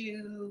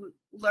to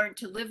learn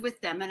to live with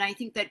them. And I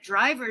think that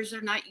drivers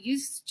are not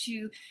used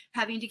to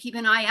having to keep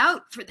an eye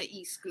out for the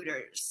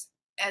e-scooters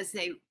as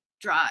they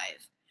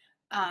drive.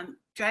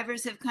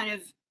 Drivers have kind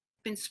of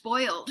been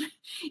spoiled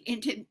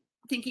into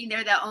thinking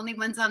they're the only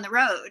ones on the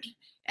road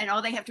and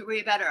all they have to worry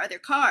about are other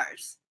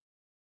cars.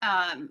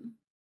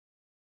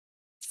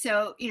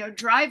 So, you know,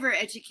 driver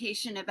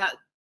education about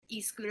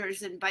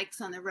e-scooters and bikes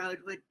on the road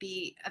would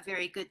be a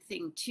very good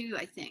thing too,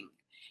 I think.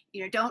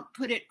 You know, don't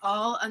put it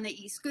all on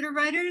the e-scooter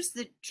riders.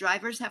 The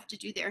drivers have to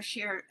do their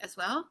share as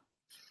well.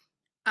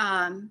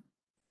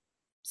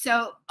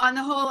 So on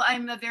the whole,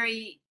 I'm a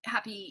very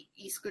happy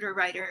e-scooter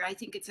rider. I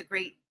think it's a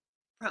great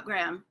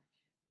program.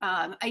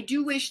 I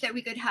do wish that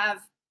we could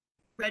have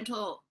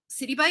rental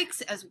city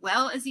bikes as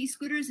well as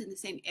e-scooters in the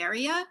same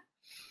area.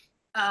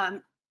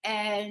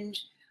 And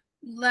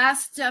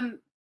last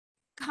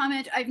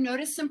comment, I've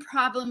noticed some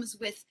problems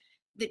with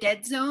the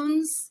dead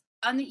zones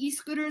on the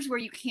e-scooters where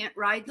you can't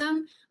ride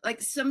them.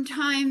 Like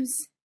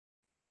sometimes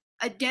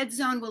a dead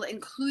zone will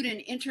include an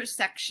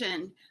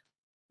intersection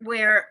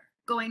where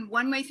going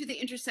one way through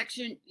the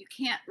intersection, you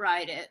can't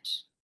ride it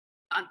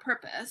on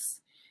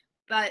purpose.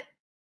 But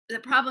the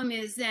problem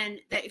is then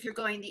that if you're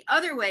going the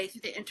other way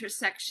through the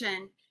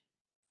intersection,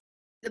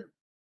 the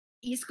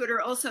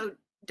e-scooter also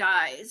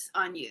dies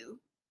on you.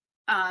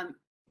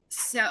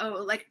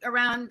 So like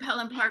around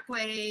Pelham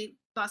Parkway,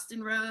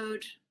 Boston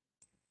Road,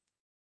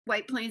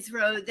 White Plains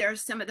Road, there are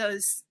some of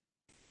those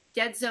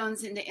dead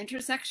zones in the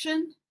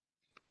intersection,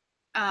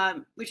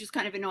 which is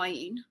kind of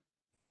annoying.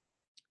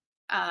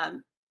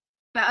 But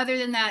other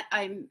than that,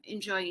 I'm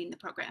enjoying the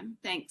program.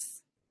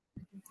 Thanks.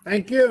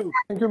 Thank you.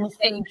 Thank you, Ms.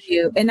 Thank Finch.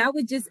 you. And I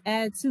would just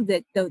add too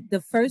that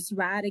the First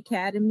Ride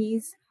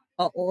Academies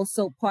are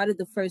also part of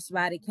the First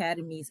Ride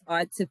Academies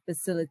are to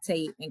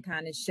facilitate and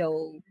kind of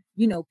show,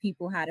 you know,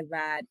 people how to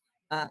ride.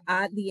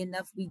 Oddly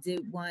enough, we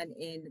did one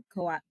in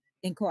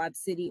Co-op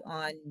City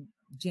on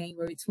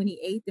January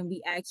 28th, and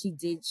we actually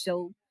did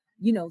show,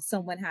 you know,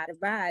 someone how to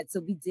ride. So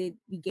we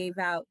gave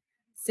out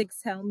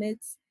 6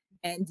 helmets,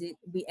 and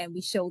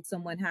we showed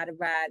someone how to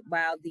ride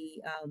while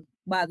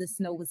the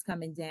snow was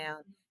coming down.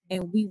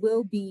 And we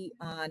will be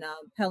on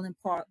Pelham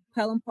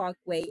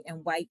Parkway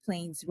and White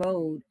Plains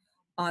Road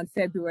on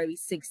February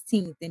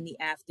 16th in the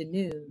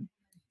afternoon.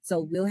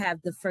 So we'll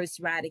have the First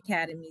Ride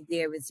Academy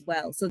there as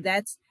well. So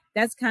that's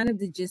kind of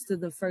the gist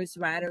of the First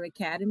Rider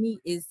Academy,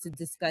 is to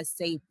discuss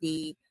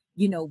safety.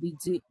 You know, we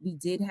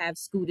did have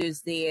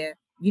scooters there,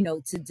 you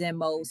know, to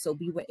demo. So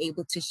we were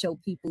able to show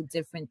people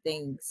different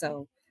things.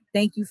 So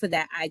thank you for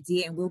that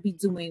idea. And we'll be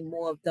doing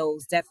more of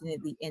those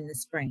definitely in the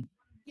spring.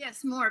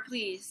 Yes, more,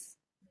 please.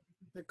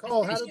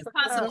 Nicole,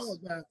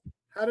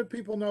 how do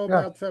people know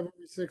about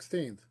February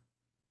 16th?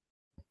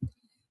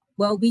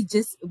 Well, we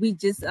just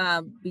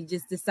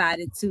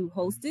decided to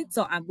host it.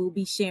 So I will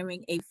be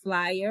sharing a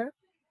flyer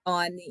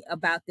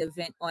about the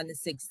event on the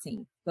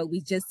 16th, but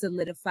we just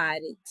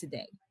solidified it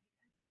today.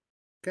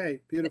 Okay,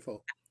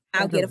 beautiful.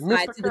 I'll get a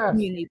flyer Mr. to the Cass.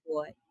 community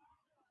board.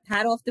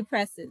 Hot off the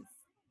presses.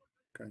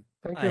 Okay.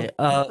 Thank you.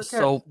 Hi, Mr. Cass,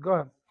 so go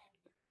ahead.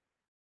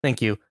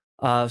 thank you.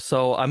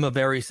 So I'm a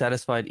very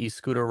satisfied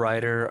e-scooter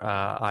rider.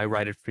 I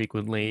ride it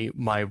frequently.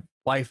 My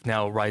wife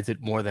now rides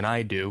it more than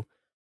I do.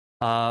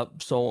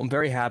 So I'm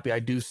very happy. I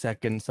do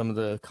second some of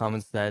the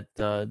comments that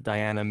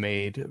Diana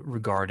made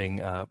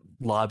regarding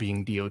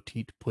lobbying DOT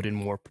to put in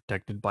more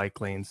protected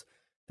bike lanes.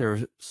 There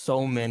are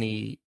so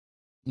many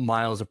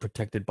miles of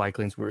protected bike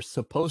lanes we were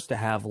supposed to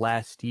have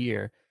last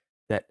year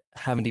that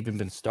haven't even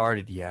been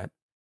started yet.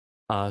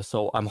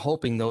 So I'm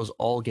hoping those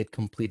all get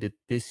completed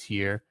this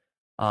year.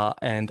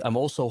 And I'm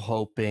also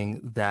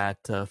hoping that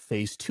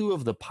phase 2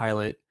 of the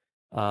pilot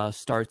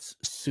starts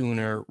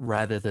sooner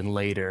rather than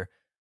later.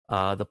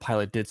 The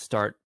pilot did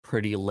start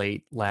pretty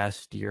late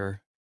last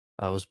year.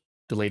 It was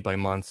delayed by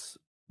months,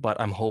 but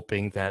I'm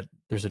hoping that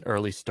there's an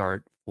early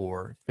start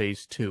for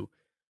phase 2.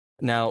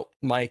 Now,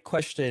 my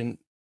question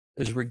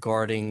is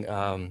regarding,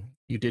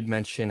 you did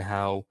mention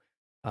how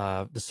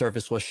the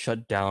service was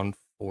shut down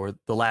for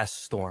the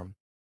last storm.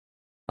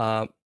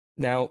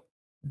 Now,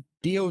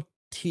 DOT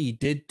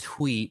did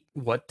tweet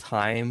what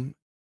time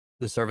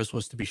the service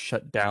was to be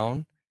shut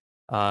down.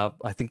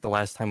 I think the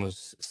last time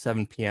was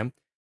 7 p.m.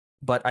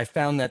 But I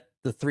found that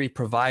the 3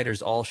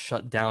 providers all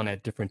shut down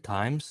at different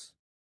times.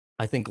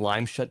 I think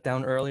Lime shut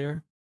down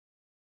earlier.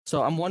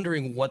 So I'm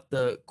wondering what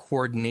the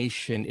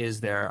coordination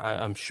is there.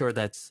 I'm sure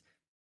that's,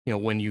 you know,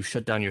 when you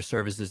shut down your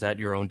services at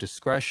your own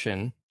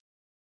discretion.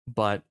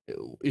 But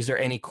is there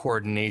any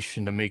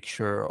coordination to make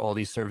sure all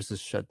these services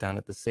shut down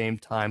at the same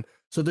time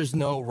so there's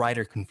no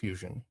rider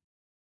confusion?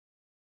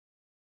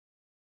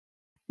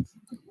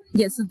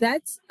 Yeah, so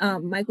that's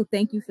Michael,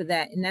 thank you for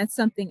that. And that's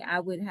something I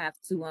would have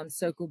to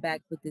circle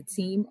back with the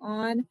team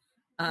on.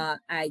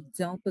 I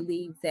don't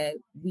believe that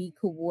we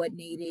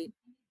coordinated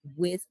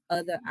with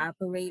other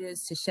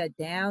operators to shut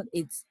down.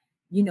 It's,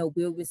 you know,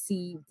 we'll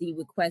receive the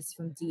request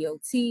from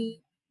DOT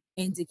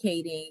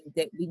indicating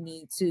that we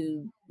need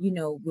to, you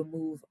know,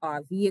 remove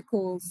our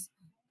vehicles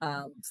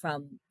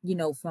from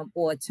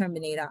or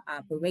terminate our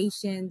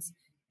operations.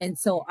 And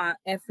so our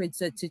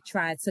efforts are to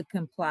try to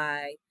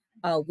comply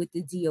with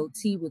the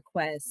DOT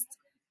request,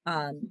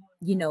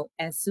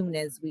 as soon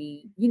as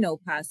we,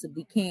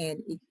 possibly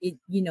can. It,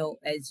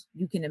 as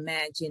you can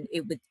imagine,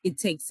 it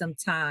takes some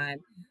time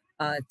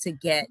to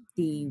get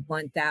the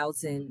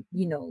 1,000,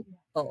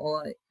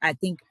 or I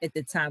think at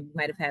the time we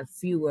might have had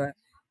fewer,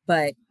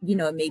 but,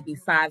 maybe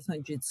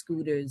 500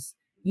 scooters,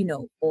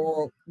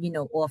 all,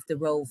 off the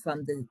road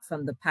from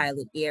the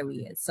pilot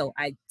area. So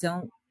I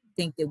don't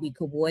think that we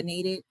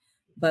coordinated,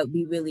 but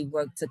we really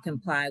work to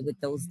comply with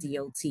those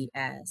DOT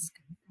asks.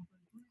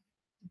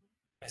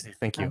 I see.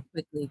 Thank you.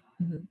 Quickly.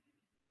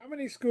 How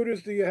many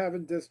scooters do you have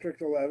in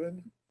District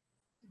 11?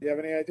 Do you have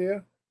any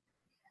idea?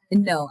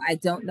 No, I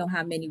don't know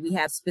how many we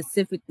have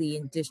specifically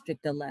in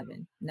District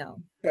 11.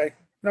 No. Okay,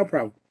 no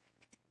problem.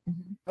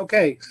 Mhm.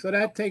 Okay, so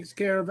that takes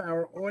care of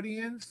our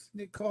audience,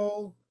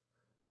 Nicole.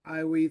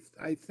 I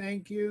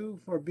thank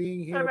you for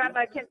being here.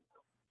 Rabbi,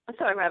 I'm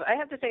sorry, Rabbi. I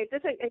have to say,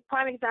 this is a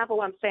prime example of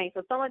what I'm saying.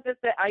 So someone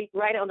just said, I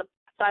write it on the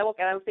sidewalk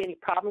and I don't see any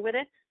problem with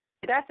it.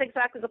 That's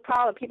exactly the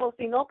problem. People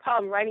see no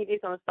problem writing these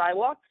on the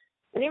sidewalk.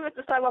 And even if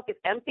the sidewalk is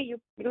empty, you're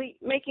really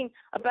making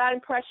a bad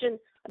impression,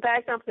 a bad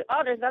example to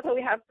others. That's why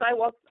we have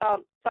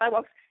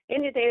sidewalks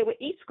inundated with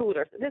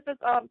e-scooters. This is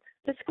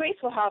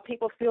disgraceful how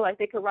people feel like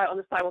they can ride on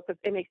the sidewalk because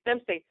it makes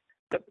them safe.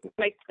 It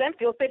makes them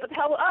feel safe, but the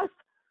hell with us.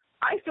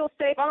 I feel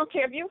safe. I don't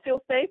care if you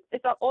feel safe.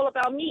 It's all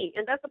about me.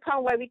 And that's the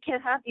problem why we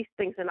can't have these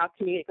things in our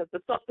community, because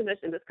the self-image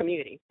in this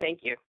community.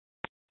 Thank you.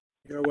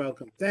 You're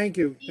welcome. Thank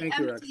you. The Thank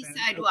you, empty Roxanne.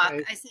 sidewalk.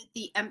 Okay. I said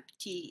the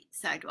empty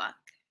sidewalk.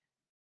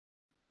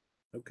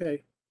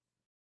 Okay.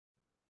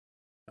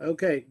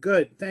 Okay,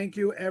 good. Thank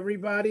you,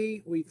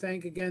 everybody. We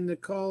thank again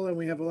Nicole, and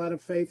we have a lot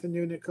of faith in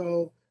you,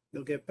 Nicole.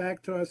 You'll get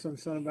back to us on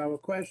some of our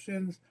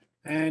questions,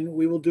 and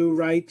we will do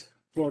right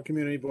for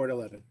Community Board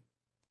 11.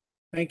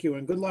 Thank you,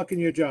 and good luck in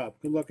your job.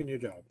 Good luck in your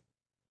job.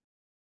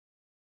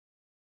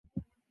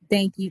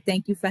 Thank you.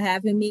 Thank you for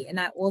having me. And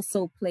I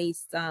also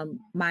placed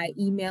my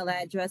email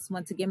address.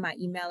 Once again, my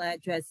email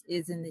address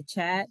is in the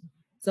chat.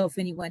 So if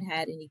anyone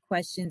had any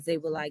questions they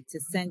would like to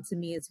send to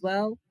me as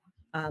well,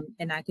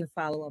 and I can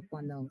follow up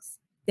on those.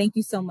 Thank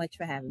you so much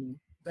for having me.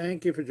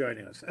 Thank you for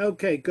joining us.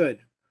 Okay,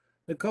 good.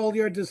 Nicole,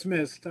 you're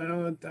dismissed. I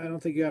don't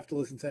think you have to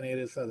listen to any of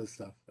this other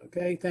stuff.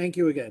 Okay, thank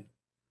you again.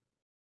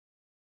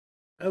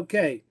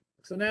 Okay,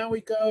 so now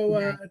we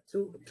go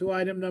to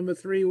item number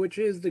 3, which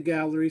is the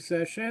gallery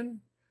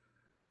session.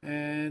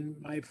 And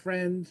my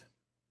friend,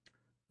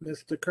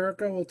 Mr.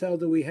 Kirker, will tell,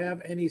 do we have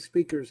any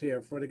speakers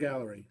here for the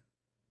gallery?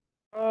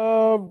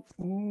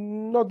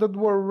 Not that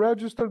we're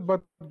registered,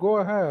 but go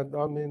ahead.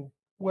 I mean,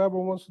 whoever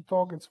wants to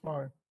talk, it's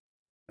fine.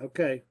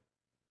 Okay.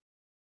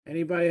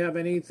 Anybody have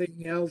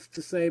anything else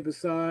to say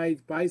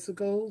besides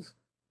bicycles?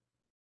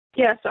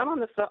 Yes, I'm on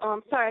the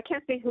phone. Sorry, I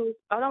can't see who.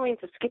 I don't mean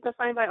to skip the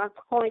sign, but I'm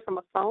calling from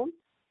a phone.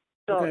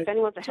 So Okay. if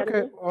anyone's ahead of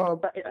me,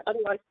 but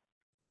otherwise.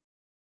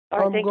 All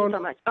right, thank you so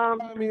much.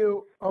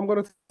 I'm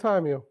going to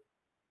time you.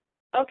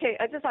 Okay,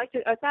 I'd just like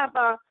to,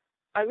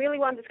 I really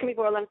want this community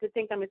board 11 to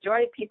think the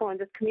majority of people in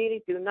this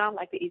community do not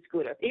like the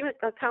e-scooter. Even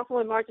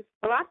Councilwoman Marjorie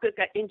Velasquez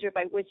got injured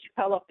by when she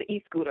fell off the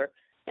e-scooter.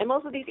 And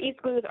most of these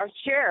e-scooters are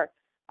shared.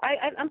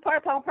 I'm part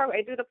of Palm Parkway.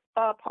 I do the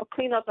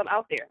cleanups. I'm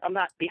out there. I'm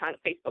not behind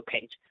a Facebook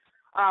page.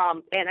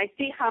 And I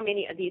see how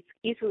many of these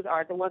e-scooters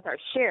are the ones that are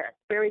shared.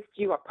 Very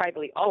few are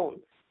privately owned.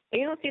 And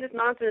you don't see this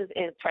nonsense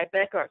in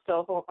Tribeca or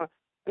Soho.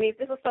 I mean, if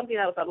this was something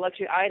that was a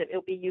luxury item, it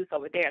would be used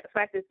over there. The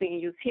fact that it's being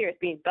used here is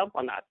being dumped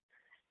on us.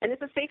 And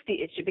it's a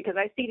safety issue because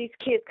I see these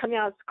kids coming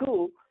out of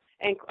school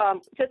and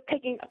just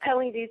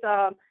pedaling these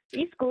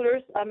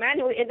e-scooters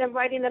manually and then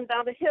riding them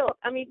down the hill.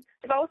 I mean,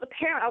 if I was a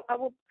parent,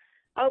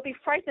 I would be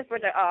frightened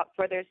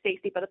for their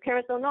safety, but the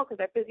parents don't know because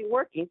they're busy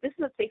working. This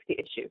is a safety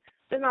issue.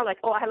 It's not like,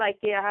 oh, I like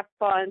it, I have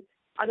fun.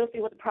 I don't see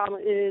what the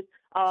problem is.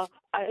 I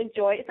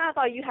enjoy it. It's not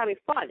about you having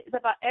fun. It's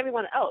about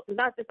everyone else. It's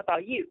not just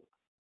about you.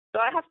 So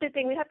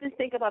we have to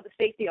think about the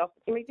safety of,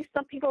 maybe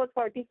some people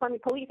are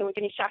defunding police and we're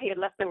getting shot here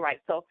left and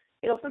right. So,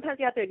 sometimes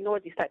you have to ignore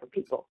these type of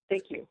people.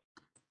 Thank you.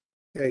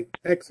 Okay,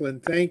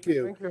 excellent. Thank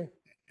you. Thank you.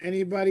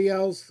 Anybody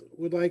else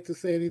would like to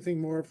say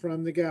anything more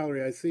from the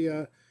gallery? I see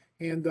a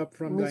hand up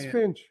from Ms. Diane.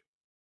 Finch.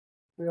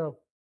 Yeah.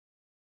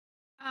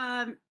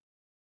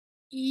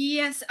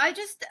 Yes, I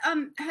just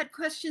had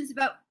questions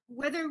about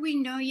whether we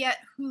know yet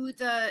who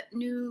the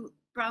new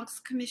Bronx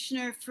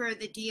commissioner for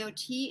the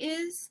DOT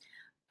is.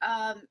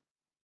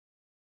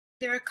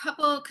 There are a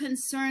couple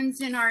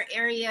concerns in our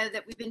area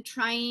that we've been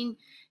trying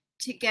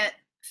to get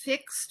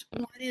fixed.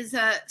 One is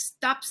a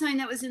stop sign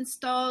that was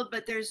installed,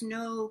 but there's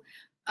no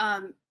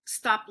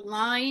stop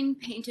line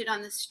painted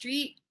on the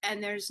street,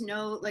 and there's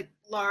no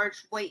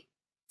large white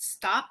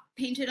stop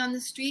painted on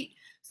the street.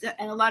 So,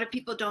 and a lot of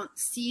people don't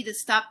see the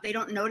stop. They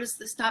don't notice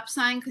the stop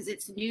sign because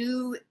it's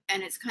new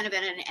and it's kind of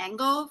at an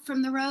angle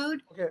from the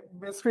road. Okay,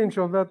 Ms. Finch,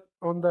 on that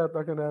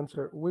I can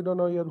answer. We don't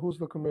know yet who's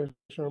the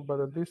commissioner, but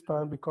at this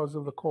time, because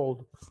of the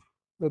cold,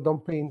 they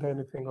don't paint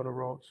anything on the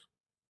roads.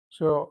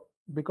 So,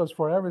 because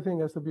for everything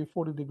it has to be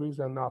 40 degrees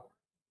and up,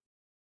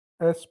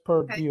 as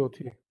per DOT.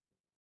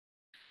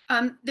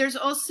 There's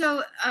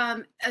also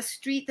a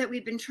street that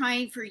we've been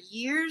trying for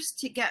years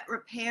to get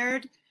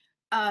repaired.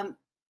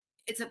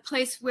 It's a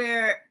place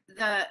where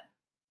the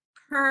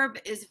curb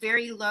is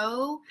very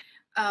low,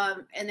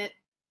 and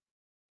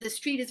the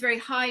street is very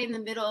high in the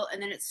middle,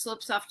 and then it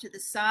slopes off to the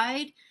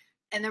side.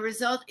 And the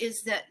result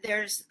is that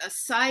there's a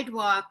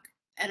sidewalk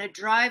and a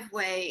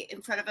driveway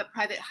in front of a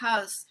private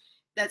house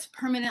that's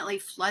permanently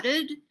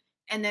flooded.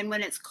 And then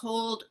when it's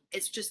cold,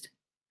 it's just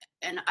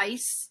an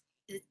ice.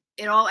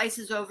 It all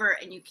ices over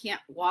and you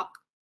can't walk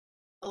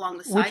along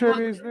the Which sidewalk.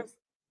 area is this?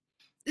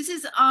 This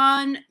is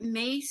on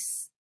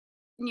Mace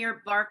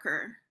near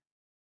Barker.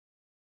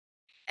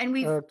 And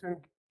we've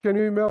Can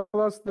you email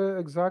us the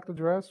exact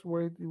address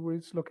where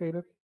it's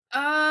located?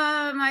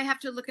 I have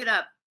to look it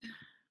up.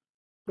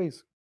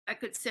 Please I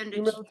could send it.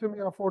 email it to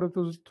me. I'll forward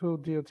it to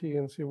DOT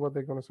and see what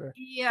they're gonna say.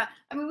 Yeah,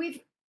 I mean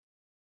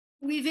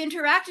we've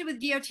interacted with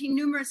DOT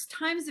numerous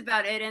times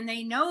about it, and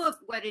they know of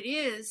what it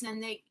is,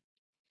 and they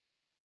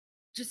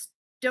just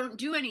don't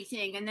do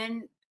anything. And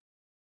then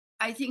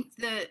I think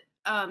the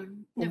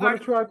We're gonna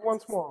try it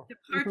once more.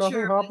 If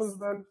nothing happens,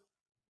 then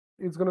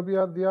it's gonna be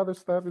at the other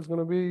step. It's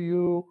gonna be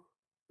you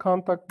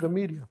contact the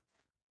media.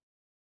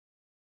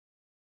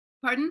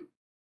 Pardon?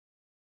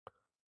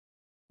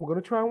 We're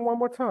gonna try one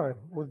more time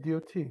with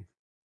DOT.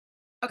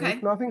 Okay.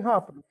 If nothing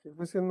happens, if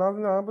we see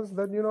nothing happens,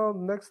 then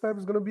next step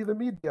is gonna be the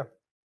media.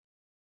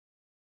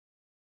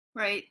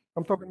 Right.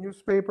 I'm talking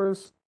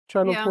newspapers,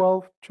 Channel Yeah.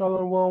 12,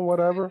 Channel 1,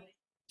 whatever.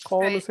 Call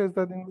them and Right. says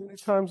that in many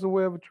times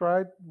we have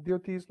tried,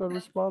 DOT is not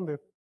responding.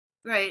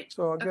 Right.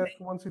 So I Okay. guess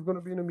once it's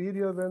gonna be in the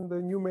media, then the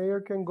new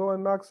mayor can go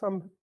and knock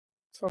some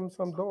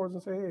doors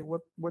and say, hey,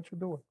 what you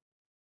doing?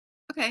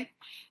 Okay.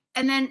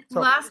 And then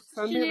So last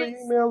send me question the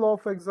is, email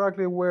of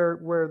exactly where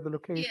the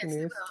location yes,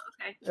 I is.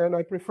 will. Okay. And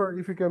I prefer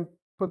if you can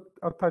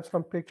attach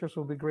some pictures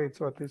will be great,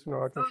 so at least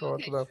I can show it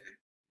Okay, to them.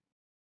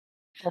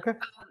 sure. Okay?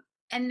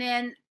 And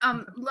then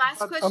last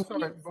But question. I'm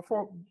sorry,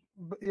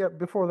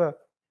 before that,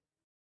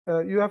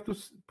 you have to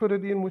put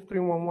it in with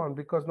 311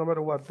 because no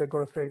matter what, they're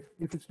gonna say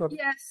if it's not.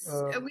 Yes,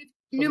 we've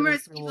in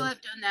numerous people 311.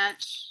 have done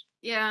that.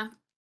 Yeah.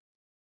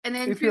 And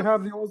then If you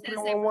have the old says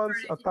they 311s,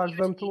 referred it to attach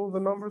them DOT. to the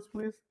numbers,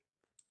 please.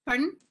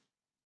 Pardon?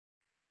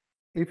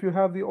 If you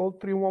have the old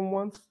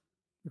 311s,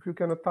 if you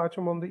can attach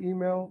them on the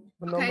email,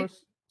 the Okay.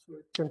 numbers, so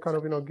it can kind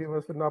of give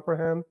us an upper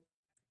hand.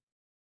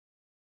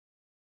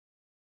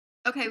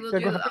 Okay, we'll Yeah,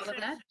 do go all ahead.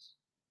 of that.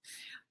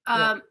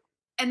 Yeah.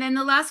 And then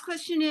the last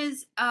question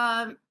is,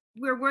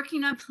 we're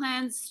working on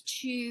plans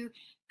to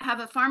have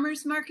a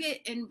farmer's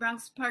market in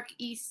Bronx Park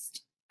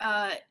East,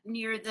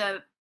 near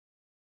the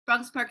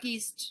Bronx Park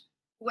East,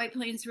 White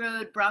Plains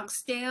Road,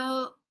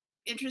 Bronxdale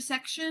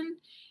intersection.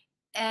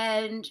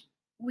 And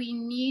we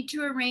need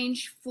to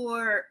arrange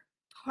for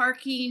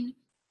parking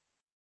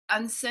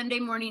on Sunday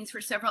mornings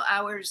for several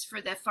hours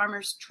for the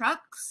farmers'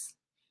 trucks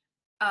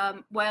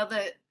while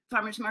the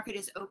farmers market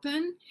is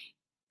open.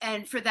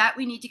 And for that,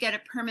 we need to get a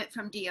permit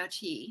from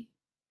DOT.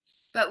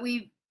 But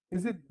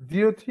Is it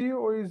DOT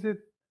or is it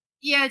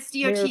yeah, it's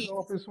mayor's DOT.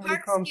 office when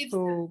it comes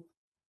to?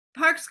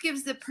 Parks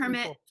gives the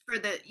permit People. for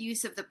the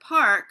use of the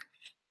park,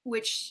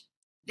 which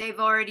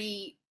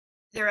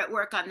they're at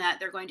work on that.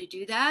 They're going to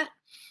do that.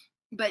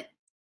 But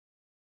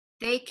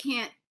they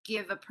can't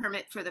give a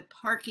permit for the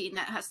parking.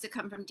 That has to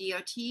come from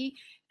DOT.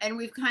 And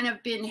we've kind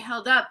of been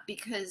held up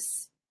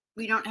because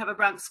we don't have a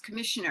Bronx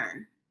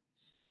commissioner.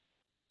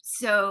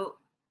 So.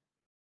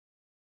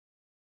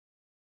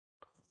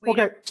 we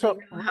Okay, don't so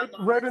really know how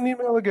long write an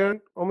email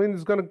again. I mean,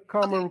 it's gonna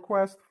come a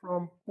request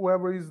from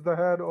whoever is the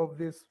head of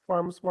this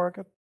farmers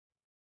market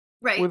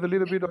Right. with a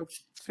little bit of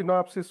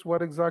synopsis,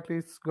 what exactly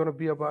it's gonna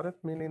be about it,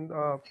 meaning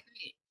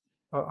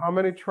how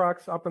many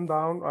trucks up and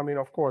down. I mean,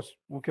 of course,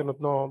 we cannot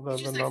know the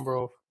Just like number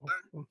of.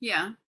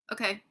 Yeah.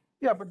 Okay.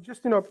 Yeah, but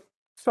just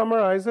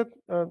summarize it.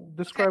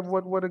 Describe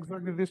what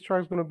exactly this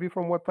truck is gonna be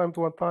from what time to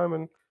what time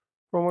and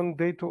from one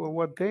day to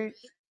what date.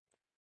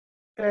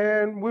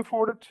 And we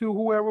forward it to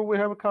whoever we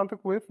have a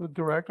contact with, the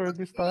director at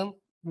this time,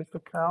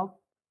 Mr. Cal.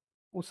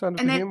 We'll send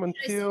it And to then him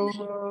should I send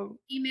until,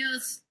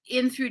 emails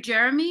in through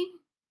Jeremy.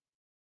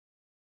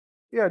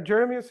 yeah,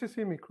 Jeremy and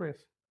CC me,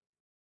 Chris.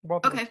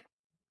 Both of us. Okay.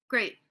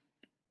 Great.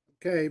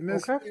 Okay,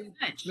 Much.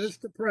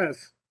 Mr.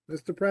 Press,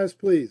 Mr. Press,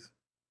 please.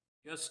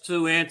 Just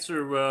to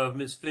answer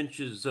Ms.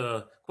 Finch's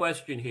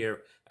question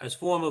here, as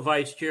former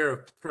vice chair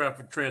of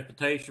traffic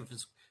transportation for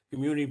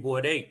Community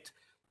Board 8,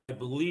 I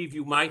believe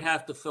you might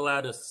have to fill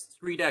out a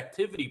street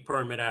activity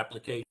permit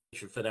application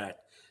for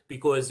that,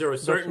 because there are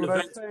certain what I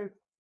events say.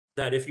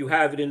 that if you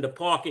have it in the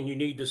park and you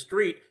need the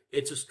street,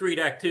 it's a street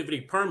activity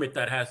permit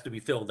that has to be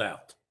filled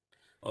out.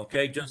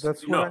 Okay, just so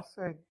That's you what I know.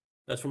 say.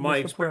 That's from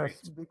my Mr. Press,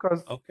 experience.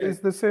 because Okay. it's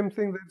the same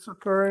thing that's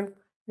occurring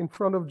in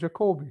front of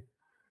Jacoby.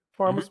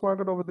 Farmers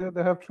market over there,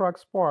 they have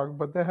trucks parked,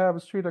 but they have a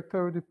street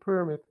activity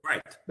permit.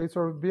 Right. It's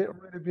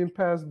already been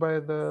passed by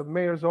the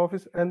mayor's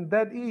office, and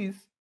that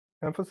is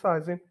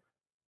emphasizing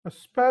a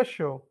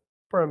special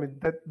permit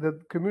that the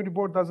community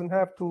board doesn't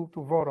have to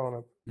vote on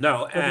it.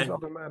 No, That is and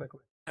automatically.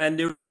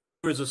 there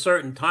is a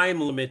certain time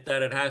limit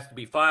that it has to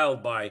be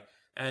filed by.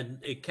 and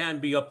it can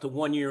be up to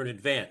 1 year in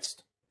advance.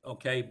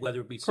 Okay,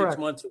 whether it be 6 Correct.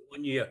 months or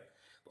 1 year.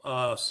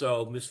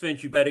 So Ms.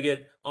 Finch, you better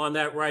get on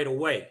that right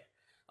away.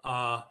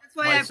 That's why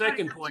My I brought it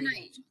second up point.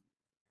 tonight.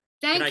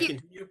 Can Thank I you,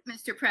 continue?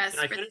 Mr. Press,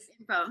 Can I for finish? this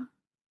info.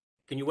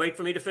 Can you wait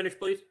for me to finish,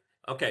 please?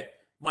 Okay.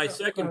 My Yeah, go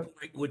second ahead.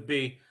 point would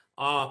be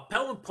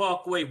Pelham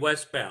Parkway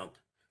westbound.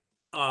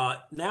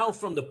 Now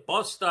from the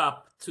bus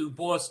stop to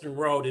Boston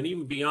Road and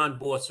even beyond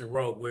Boston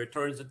Road, where it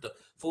turns into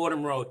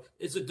Fordham Road,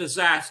 is a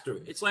disaster.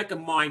 It's like a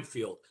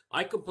minefield.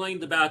 I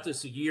complained about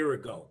this a year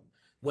ago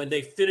when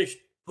they finished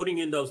putting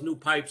in those new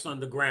pipes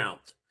underground,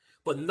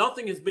 but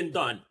nothing has been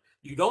done.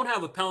 You don't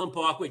have a Pelham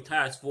Parkway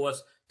task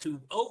force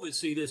to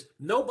oversee this.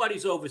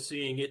 Nobody's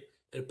overseeing it.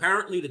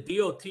 Apparently, the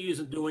DOT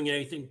isn't doing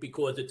anything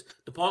because it's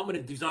Department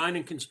of Design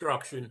and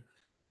Construction.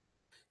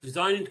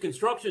 Design and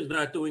Construction is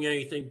not doing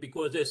anything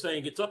because they're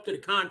saying it's up to the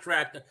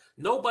contractor.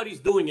 Nobody's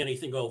doing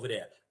anything over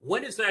there.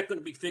 When is that going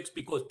to be fixed?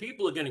 Because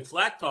people are getting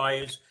flat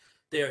tires.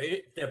 They're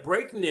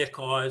breaking their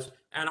cars,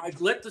 and I've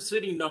let the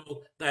city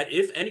know that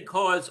if any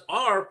cars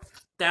are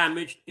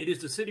damaged, it is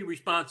the city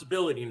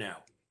responsibility now.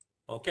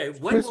 Okay.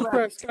 When will Mr. that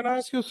Press, be can I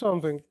ask you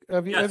something?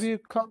 Have Yes. you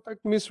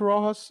contacted Ms.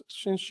 Rojas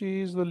since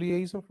she is the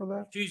liaison for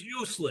that? She's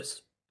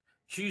useless.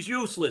 She's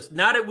useless.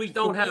 Now that we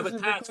don't have a Is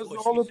it task because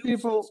force, all the she's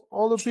useless. people,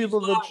 all the She's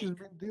people that lying. she's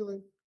been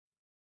dealing?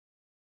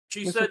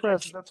 She Mr. said,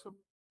 Press, that's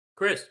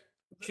Chris,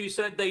 she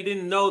said they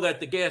didn't know that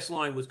the gas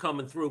line was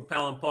coming through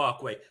Pelham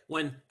Parkway.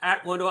 When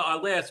at one of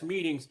our last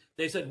meetings,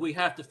 they said we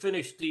have to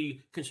finish the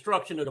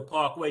construction of the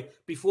parkway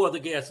before the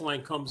gas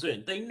line comes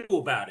in. They knew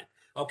about it.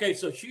 Okay,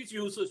 so she's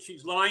useless.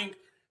 She's lying.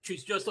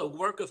 She's just a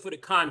worker for the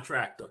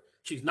contractor.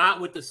 She's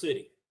not with the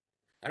city.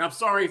 And I'm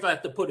sorry if I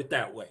have to put it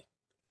that way.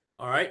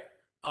 All right.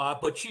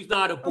 But she's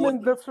not a I board.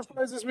 mean, that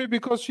surprises me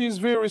because she's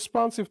very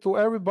responsive to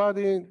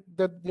everybody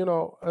that,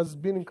 has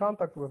been in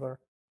contact with her.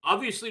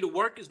 Obviously, the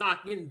work is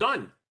not getting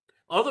done.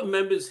 Other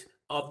members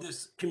of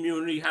this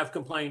community have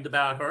complained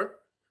about her.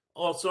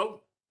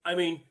 Also, I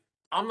mean,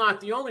 I'm not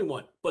the only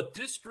one, but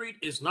this street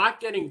is not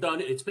getting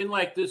done. It's been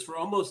like this for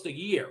almost a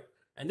year.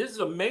 And this is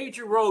a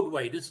major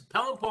roadway. This is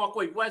Pelham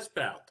Parkway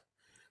westbound.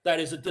 That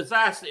is a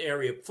disaster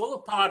area full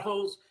of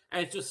potholes,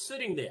 and it's just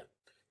sitting there.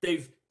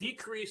 They've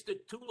decreased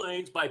it 2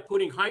 lanes by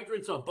putting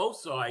hydrants on both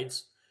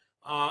sides,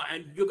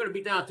 and you're going to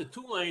be down to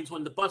 2 lanes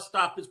when the bus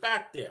stop is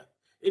back there.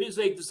 It is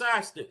a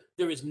disaster.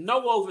 There is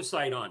no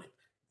oversight on it.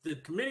 The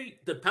committee,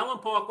 the Pelham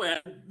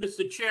Parkway,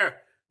 Mr.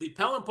 Chair, the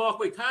Pelham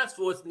Parkway Task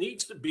Force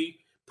needs to be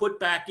put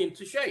back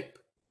into shape.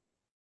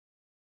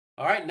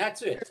 All right, and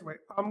that's it. Anyway,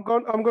 I'm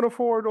going to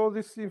forward all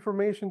this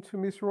information to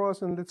Ms.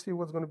 Ross, and let's see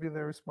what's going to be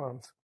their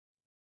response.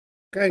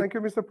 Okay, Thank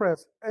you, Mr.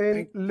 Press. And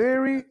Thank you.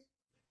 Larry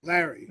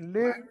Larry.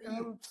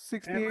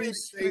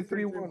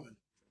 M68331.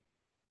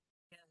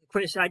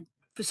 Chris,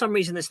 for some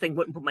reason this thing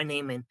wouldn't put my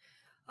name in.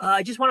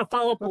 I just want to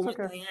follow up on That's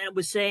what okay. Diana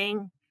was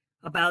saying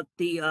about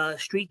the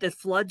street that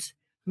floods.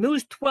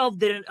 News 12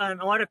 did an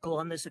article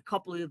on this a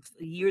couple of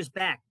years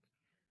back.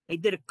 They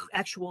did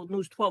actual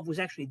News 12 was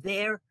actually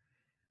there.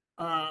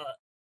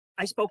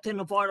 I spoke to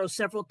Navarro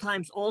several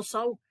times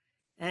also,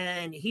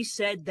 and he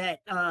said that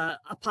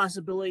a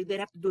possibility they'd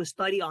have to do a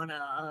study on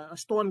a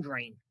storm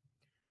drain.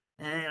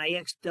 And I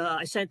asked,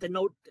 I sent a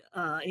note,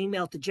 an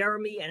email to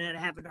Jeremy, and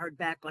I haven't heard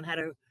back on how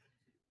to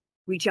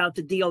reach out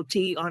to DOT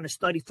on a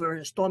study for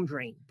a storm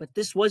drain. But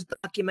this was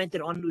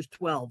documented on News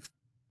 12.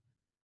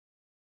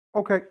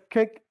 Okay,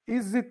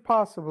 is it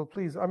possible,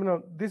 please? I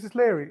mean, this is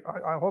Larry.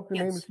 I hope your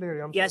name Yes. is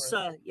Larry. I'm Yes,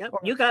 sorry. yep,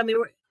 Okay. you got me.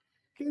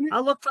 Can you,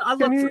 I'll look for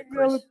can you it,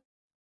 email Chris. it?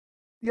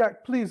 Yeah,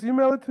 please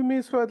email it to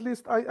me so at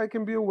least I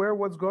can be aware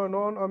what's going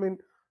on. I mean,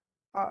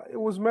 it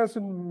was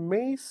mentioned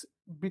Mace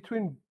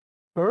between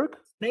Berg.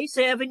 Mace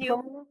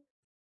Avenue.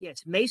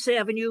 Yes, Mace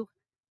Avenue,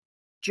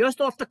 just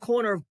off the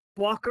corner of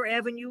Barker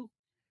Avenue.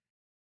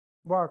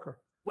 Barker.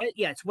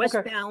 Yeah, it's Okay.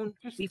 westbound.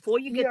 Just, Before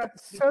you get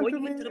send before to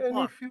you me, get to the and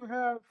park.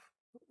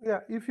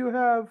 if you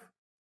have,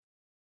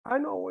 I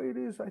know where it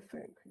is. I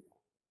think.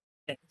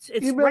 It's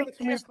Email right it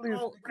to me, past please.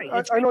 all, right. I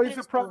right know it's a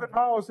past private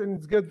all. house, and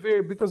it's get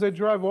very because I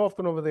drive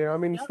often over there. I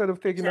mean, Yep, instead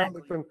of taking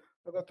exactly. Arlington,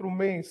 I go through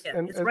Mace, Yeah,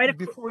 and, it's right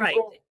before right.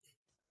 you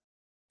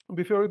go,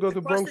 before you go to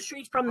Across Bronx, the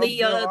street from Bronxville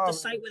the Avenue,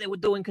 site where they were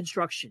doing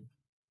construction.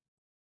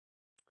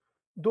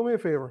 do me a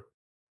favor.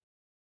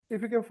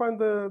 If you can find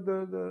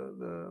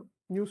the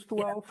News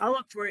 12, I'll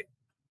look for it.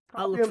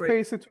 I'll copy look and for it.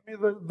 paste it to me,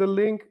 the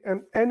link,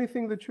 and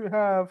anything that you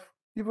have,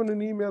 even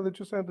an email that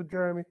you sent to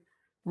Jeremy,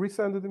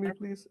 resend it to me,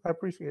 please. I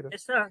appreciate it.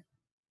 Yes, sir.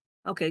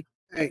 Okay.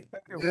 Hey,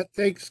 Thank you. that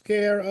takes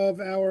care of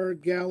our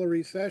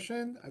gallery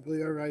session. I believe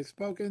everybody's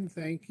spoken.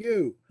 Thank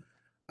you.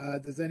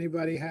 Does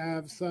anybody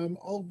have some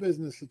old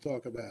business to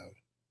talk about?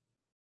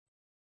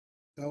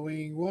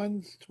 Going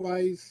once,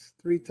 twice,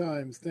 3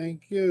 times.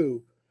 Thank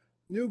you.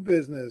 New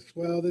business.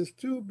 Well, there's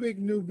 2 big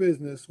new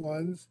business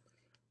ones.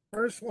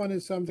 First one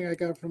is something I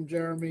got from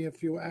Jeremy a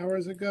few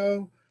hours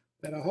ago,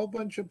 that a whole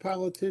bunch of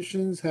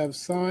politicians have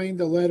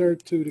signed a letter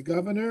to the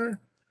governor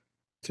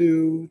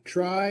to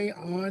try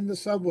on the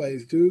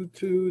subways due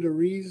to the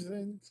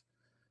recent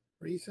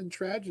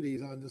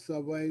tragedies on the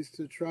subways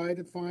to try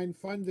to find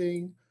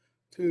funding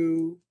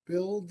to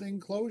build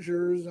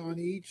enclosures on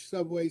each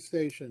subway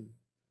station.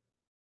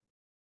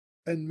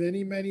 And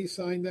many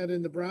signed that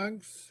in the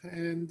Bronx,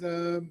 and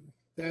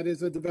that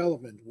is a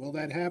development. Will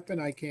that happen?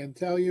 I can't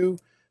tell you,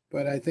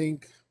 but I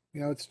think,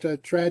 it's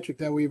tragic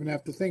that we even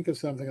have to think of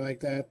something like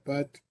that,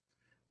 but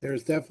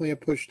there's definitely a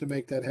push to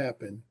make that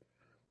happen.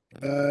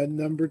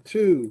 Number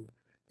 2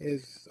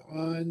 is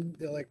on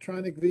the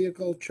electronic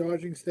vehicle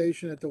charging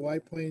station at the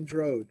White Plains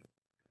Road.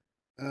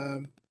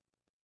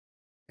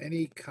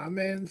 Any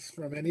comments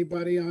from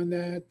anybody on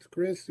that?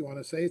 Chris, you want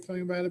to say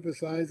something about it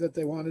besides that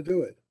they want to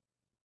do it?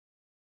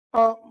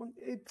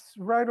 It's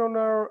right on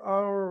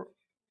our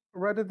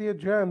right at the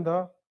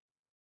agenda.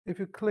 If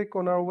you click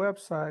on our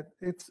website,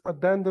 it's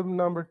addendum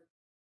number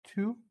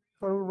 2,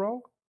 if I'm not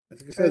wrong. I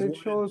think it And says it one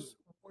and shows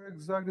where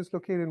exactly it's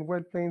located in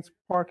White Plains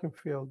parking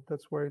field.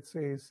 That's where it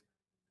says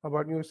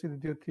about New York City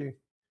DOT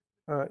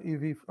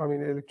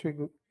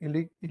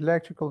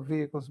electrical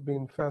vehicles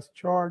being fast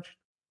charged.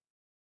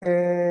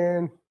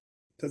 And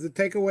Does it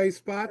take away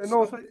spots? and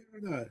also,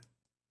 or not?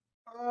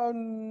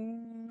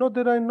 not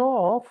that I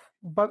know of,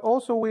 but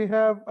also we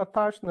have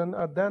attached an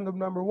addendum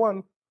number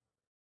 1,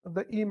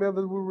 the email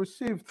that we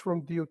received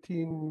from DOT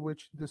in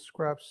which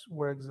describes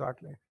where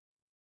exactly.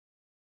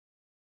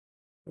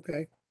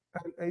 Okay.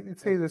 And it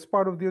says as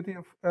part of DOT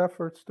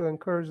efforts to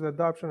encourage the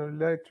adoption of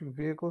electric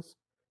vehicles,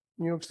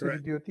 New York City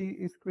Correct. DOT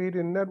is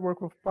creating a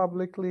network of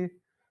publicly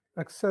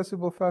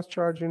accessible fast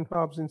charging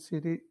hubs in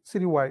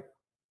citywide.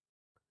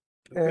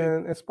 Okay.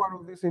 And as part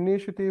of this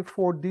initiative,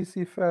 4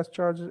 DC fast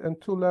chargers and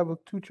 2 level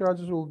 2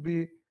 chargers will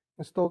be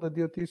installed at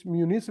DOT's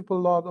municipal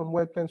lot on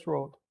White Plains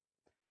Road.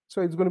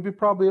 So it's going to be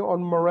probably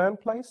on Moran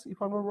Place,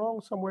 if I'm not wrong,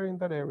 somewhere in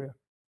that area.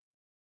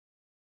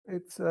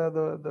 It's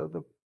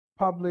the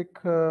public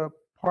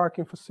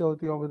parking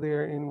facility over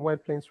there in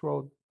White Plains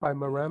Road by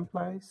Moran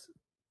Place.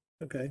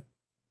 Okay.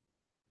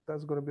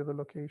 That's going to be the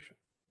location.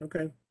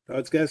 Okay. So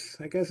I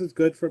guess it's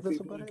good for That's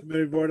people about in it.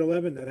 Community Board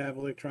 11 that have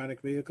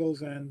electronic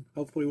vehicles, and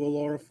hopefully we'll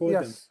all afford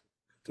them Yes.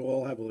 to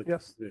all have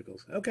electronic Yes.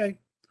 vehicles. Okay.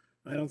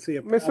 I don't see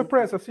a Mr. problem.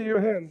 Prince, I see your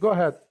hand. Go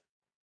ahead.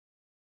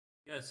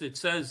 Yes, it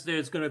says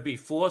there's going to be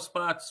 4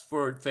 spots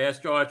for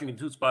fast charging and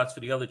 2 spots for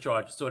the other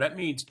chargers. So that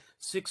means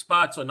 6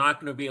 spots are not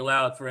going to be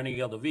allowed for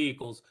any other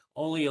vehicles,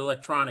 only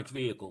electronic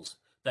vehicles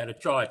that are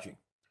charging.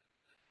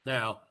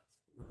 Now,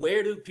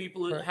 where do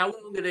people, Right. how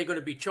long are they going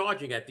to be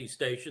charging at these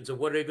stations, and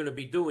what are they going to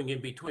be doing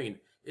in between?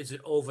 Is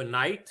it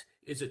overnight?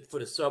 Is it for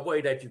the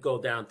subway that you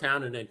go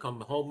downtown and then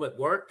come home at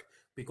work?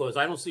 Because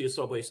I don't see a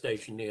subway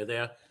station near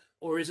there.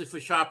 Or is it for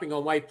shopping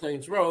on White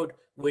Plains Road,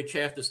 which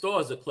half the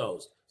stores are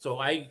closed? So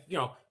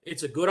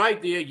it's a good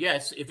idea,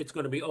 yes, if it's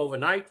going to be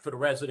overnight for the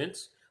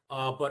residents,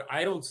 but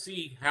I don't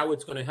see how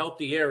it's going to help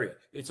the area.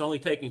 It's only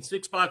taking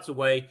 6 spots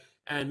away.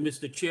 And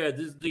Mr. Chair,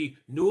 this is the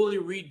newly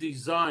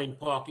redesigned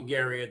parking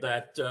area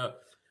that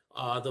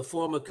the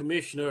former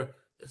commissioner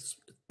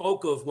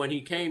spoke of when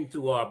he came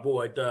to our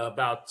board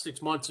about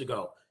 6 months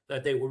ago,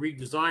 that they were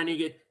redesigning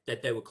it,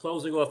 that they were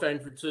closing off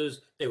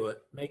entrances, they were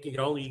making it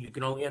you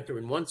can only enter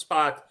in one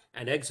spot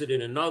and exit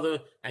in another,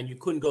 and you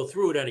couldn't go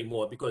through it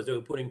anymore because they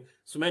were putting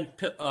cement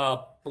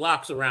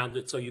blocks around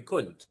it so you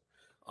couldn't.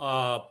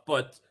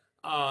 But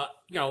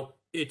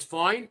it's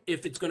fine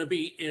if it's going to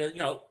be,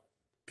 all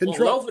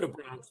Control. over the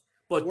Bronx,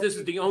 but this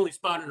is the only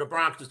spot in the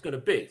Bronx that's going to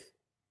be.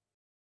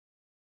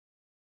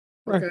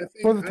 Right. Okay,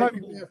 For the I time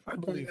think we being, have I to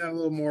find believe. out a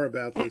little more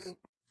about this.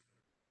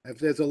 If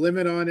there's a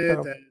limit on it,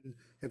 Yeah. and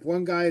if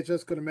one guy is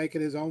just going to make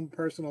it his own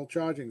personal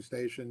charging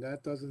station,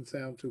 that doesn't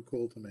sound too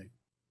cool to me.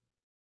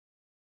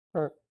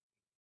 All right.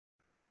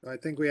 I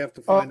think we have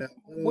to find out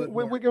a little bit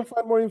We more. can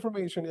find more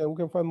information. Yeah, we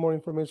can find more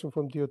information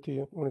from DOT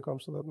when it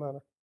comes to that matter.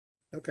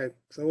 Okay,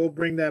 so we'll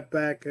bring that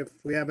back if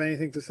we have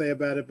anything to say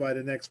about it by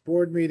the next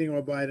board meeting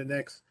or by the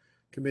next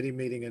committee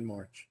meeting in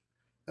March.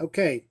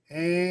 Okay,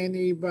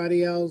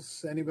 anybody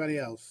else? Anybody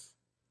else?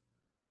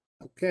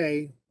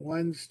 Okay,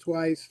 once,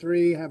 twice,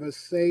 3, have a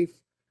safe,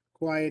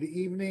 quiet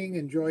evening.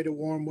 Enjoy the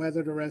warm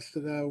weather the rest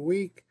of the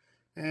week,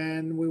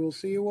 and we will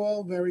see you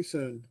all very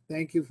soon.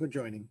 Thank you for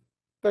joining.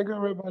 Thank you,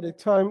 everybody.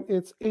 Time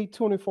it's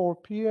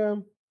 8:24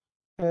 p.m.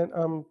 and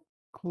I'm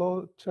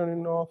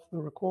turning off the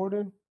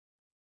recording.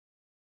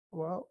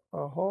 Well,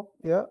 I hope,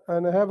 yeah.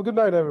 And have a good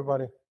night,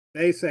 everybody.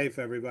 Stay safe,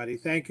 everybody.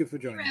 Thank you for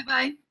joining.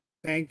 Rabbi.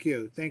 Thank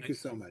you. Thank you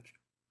so much.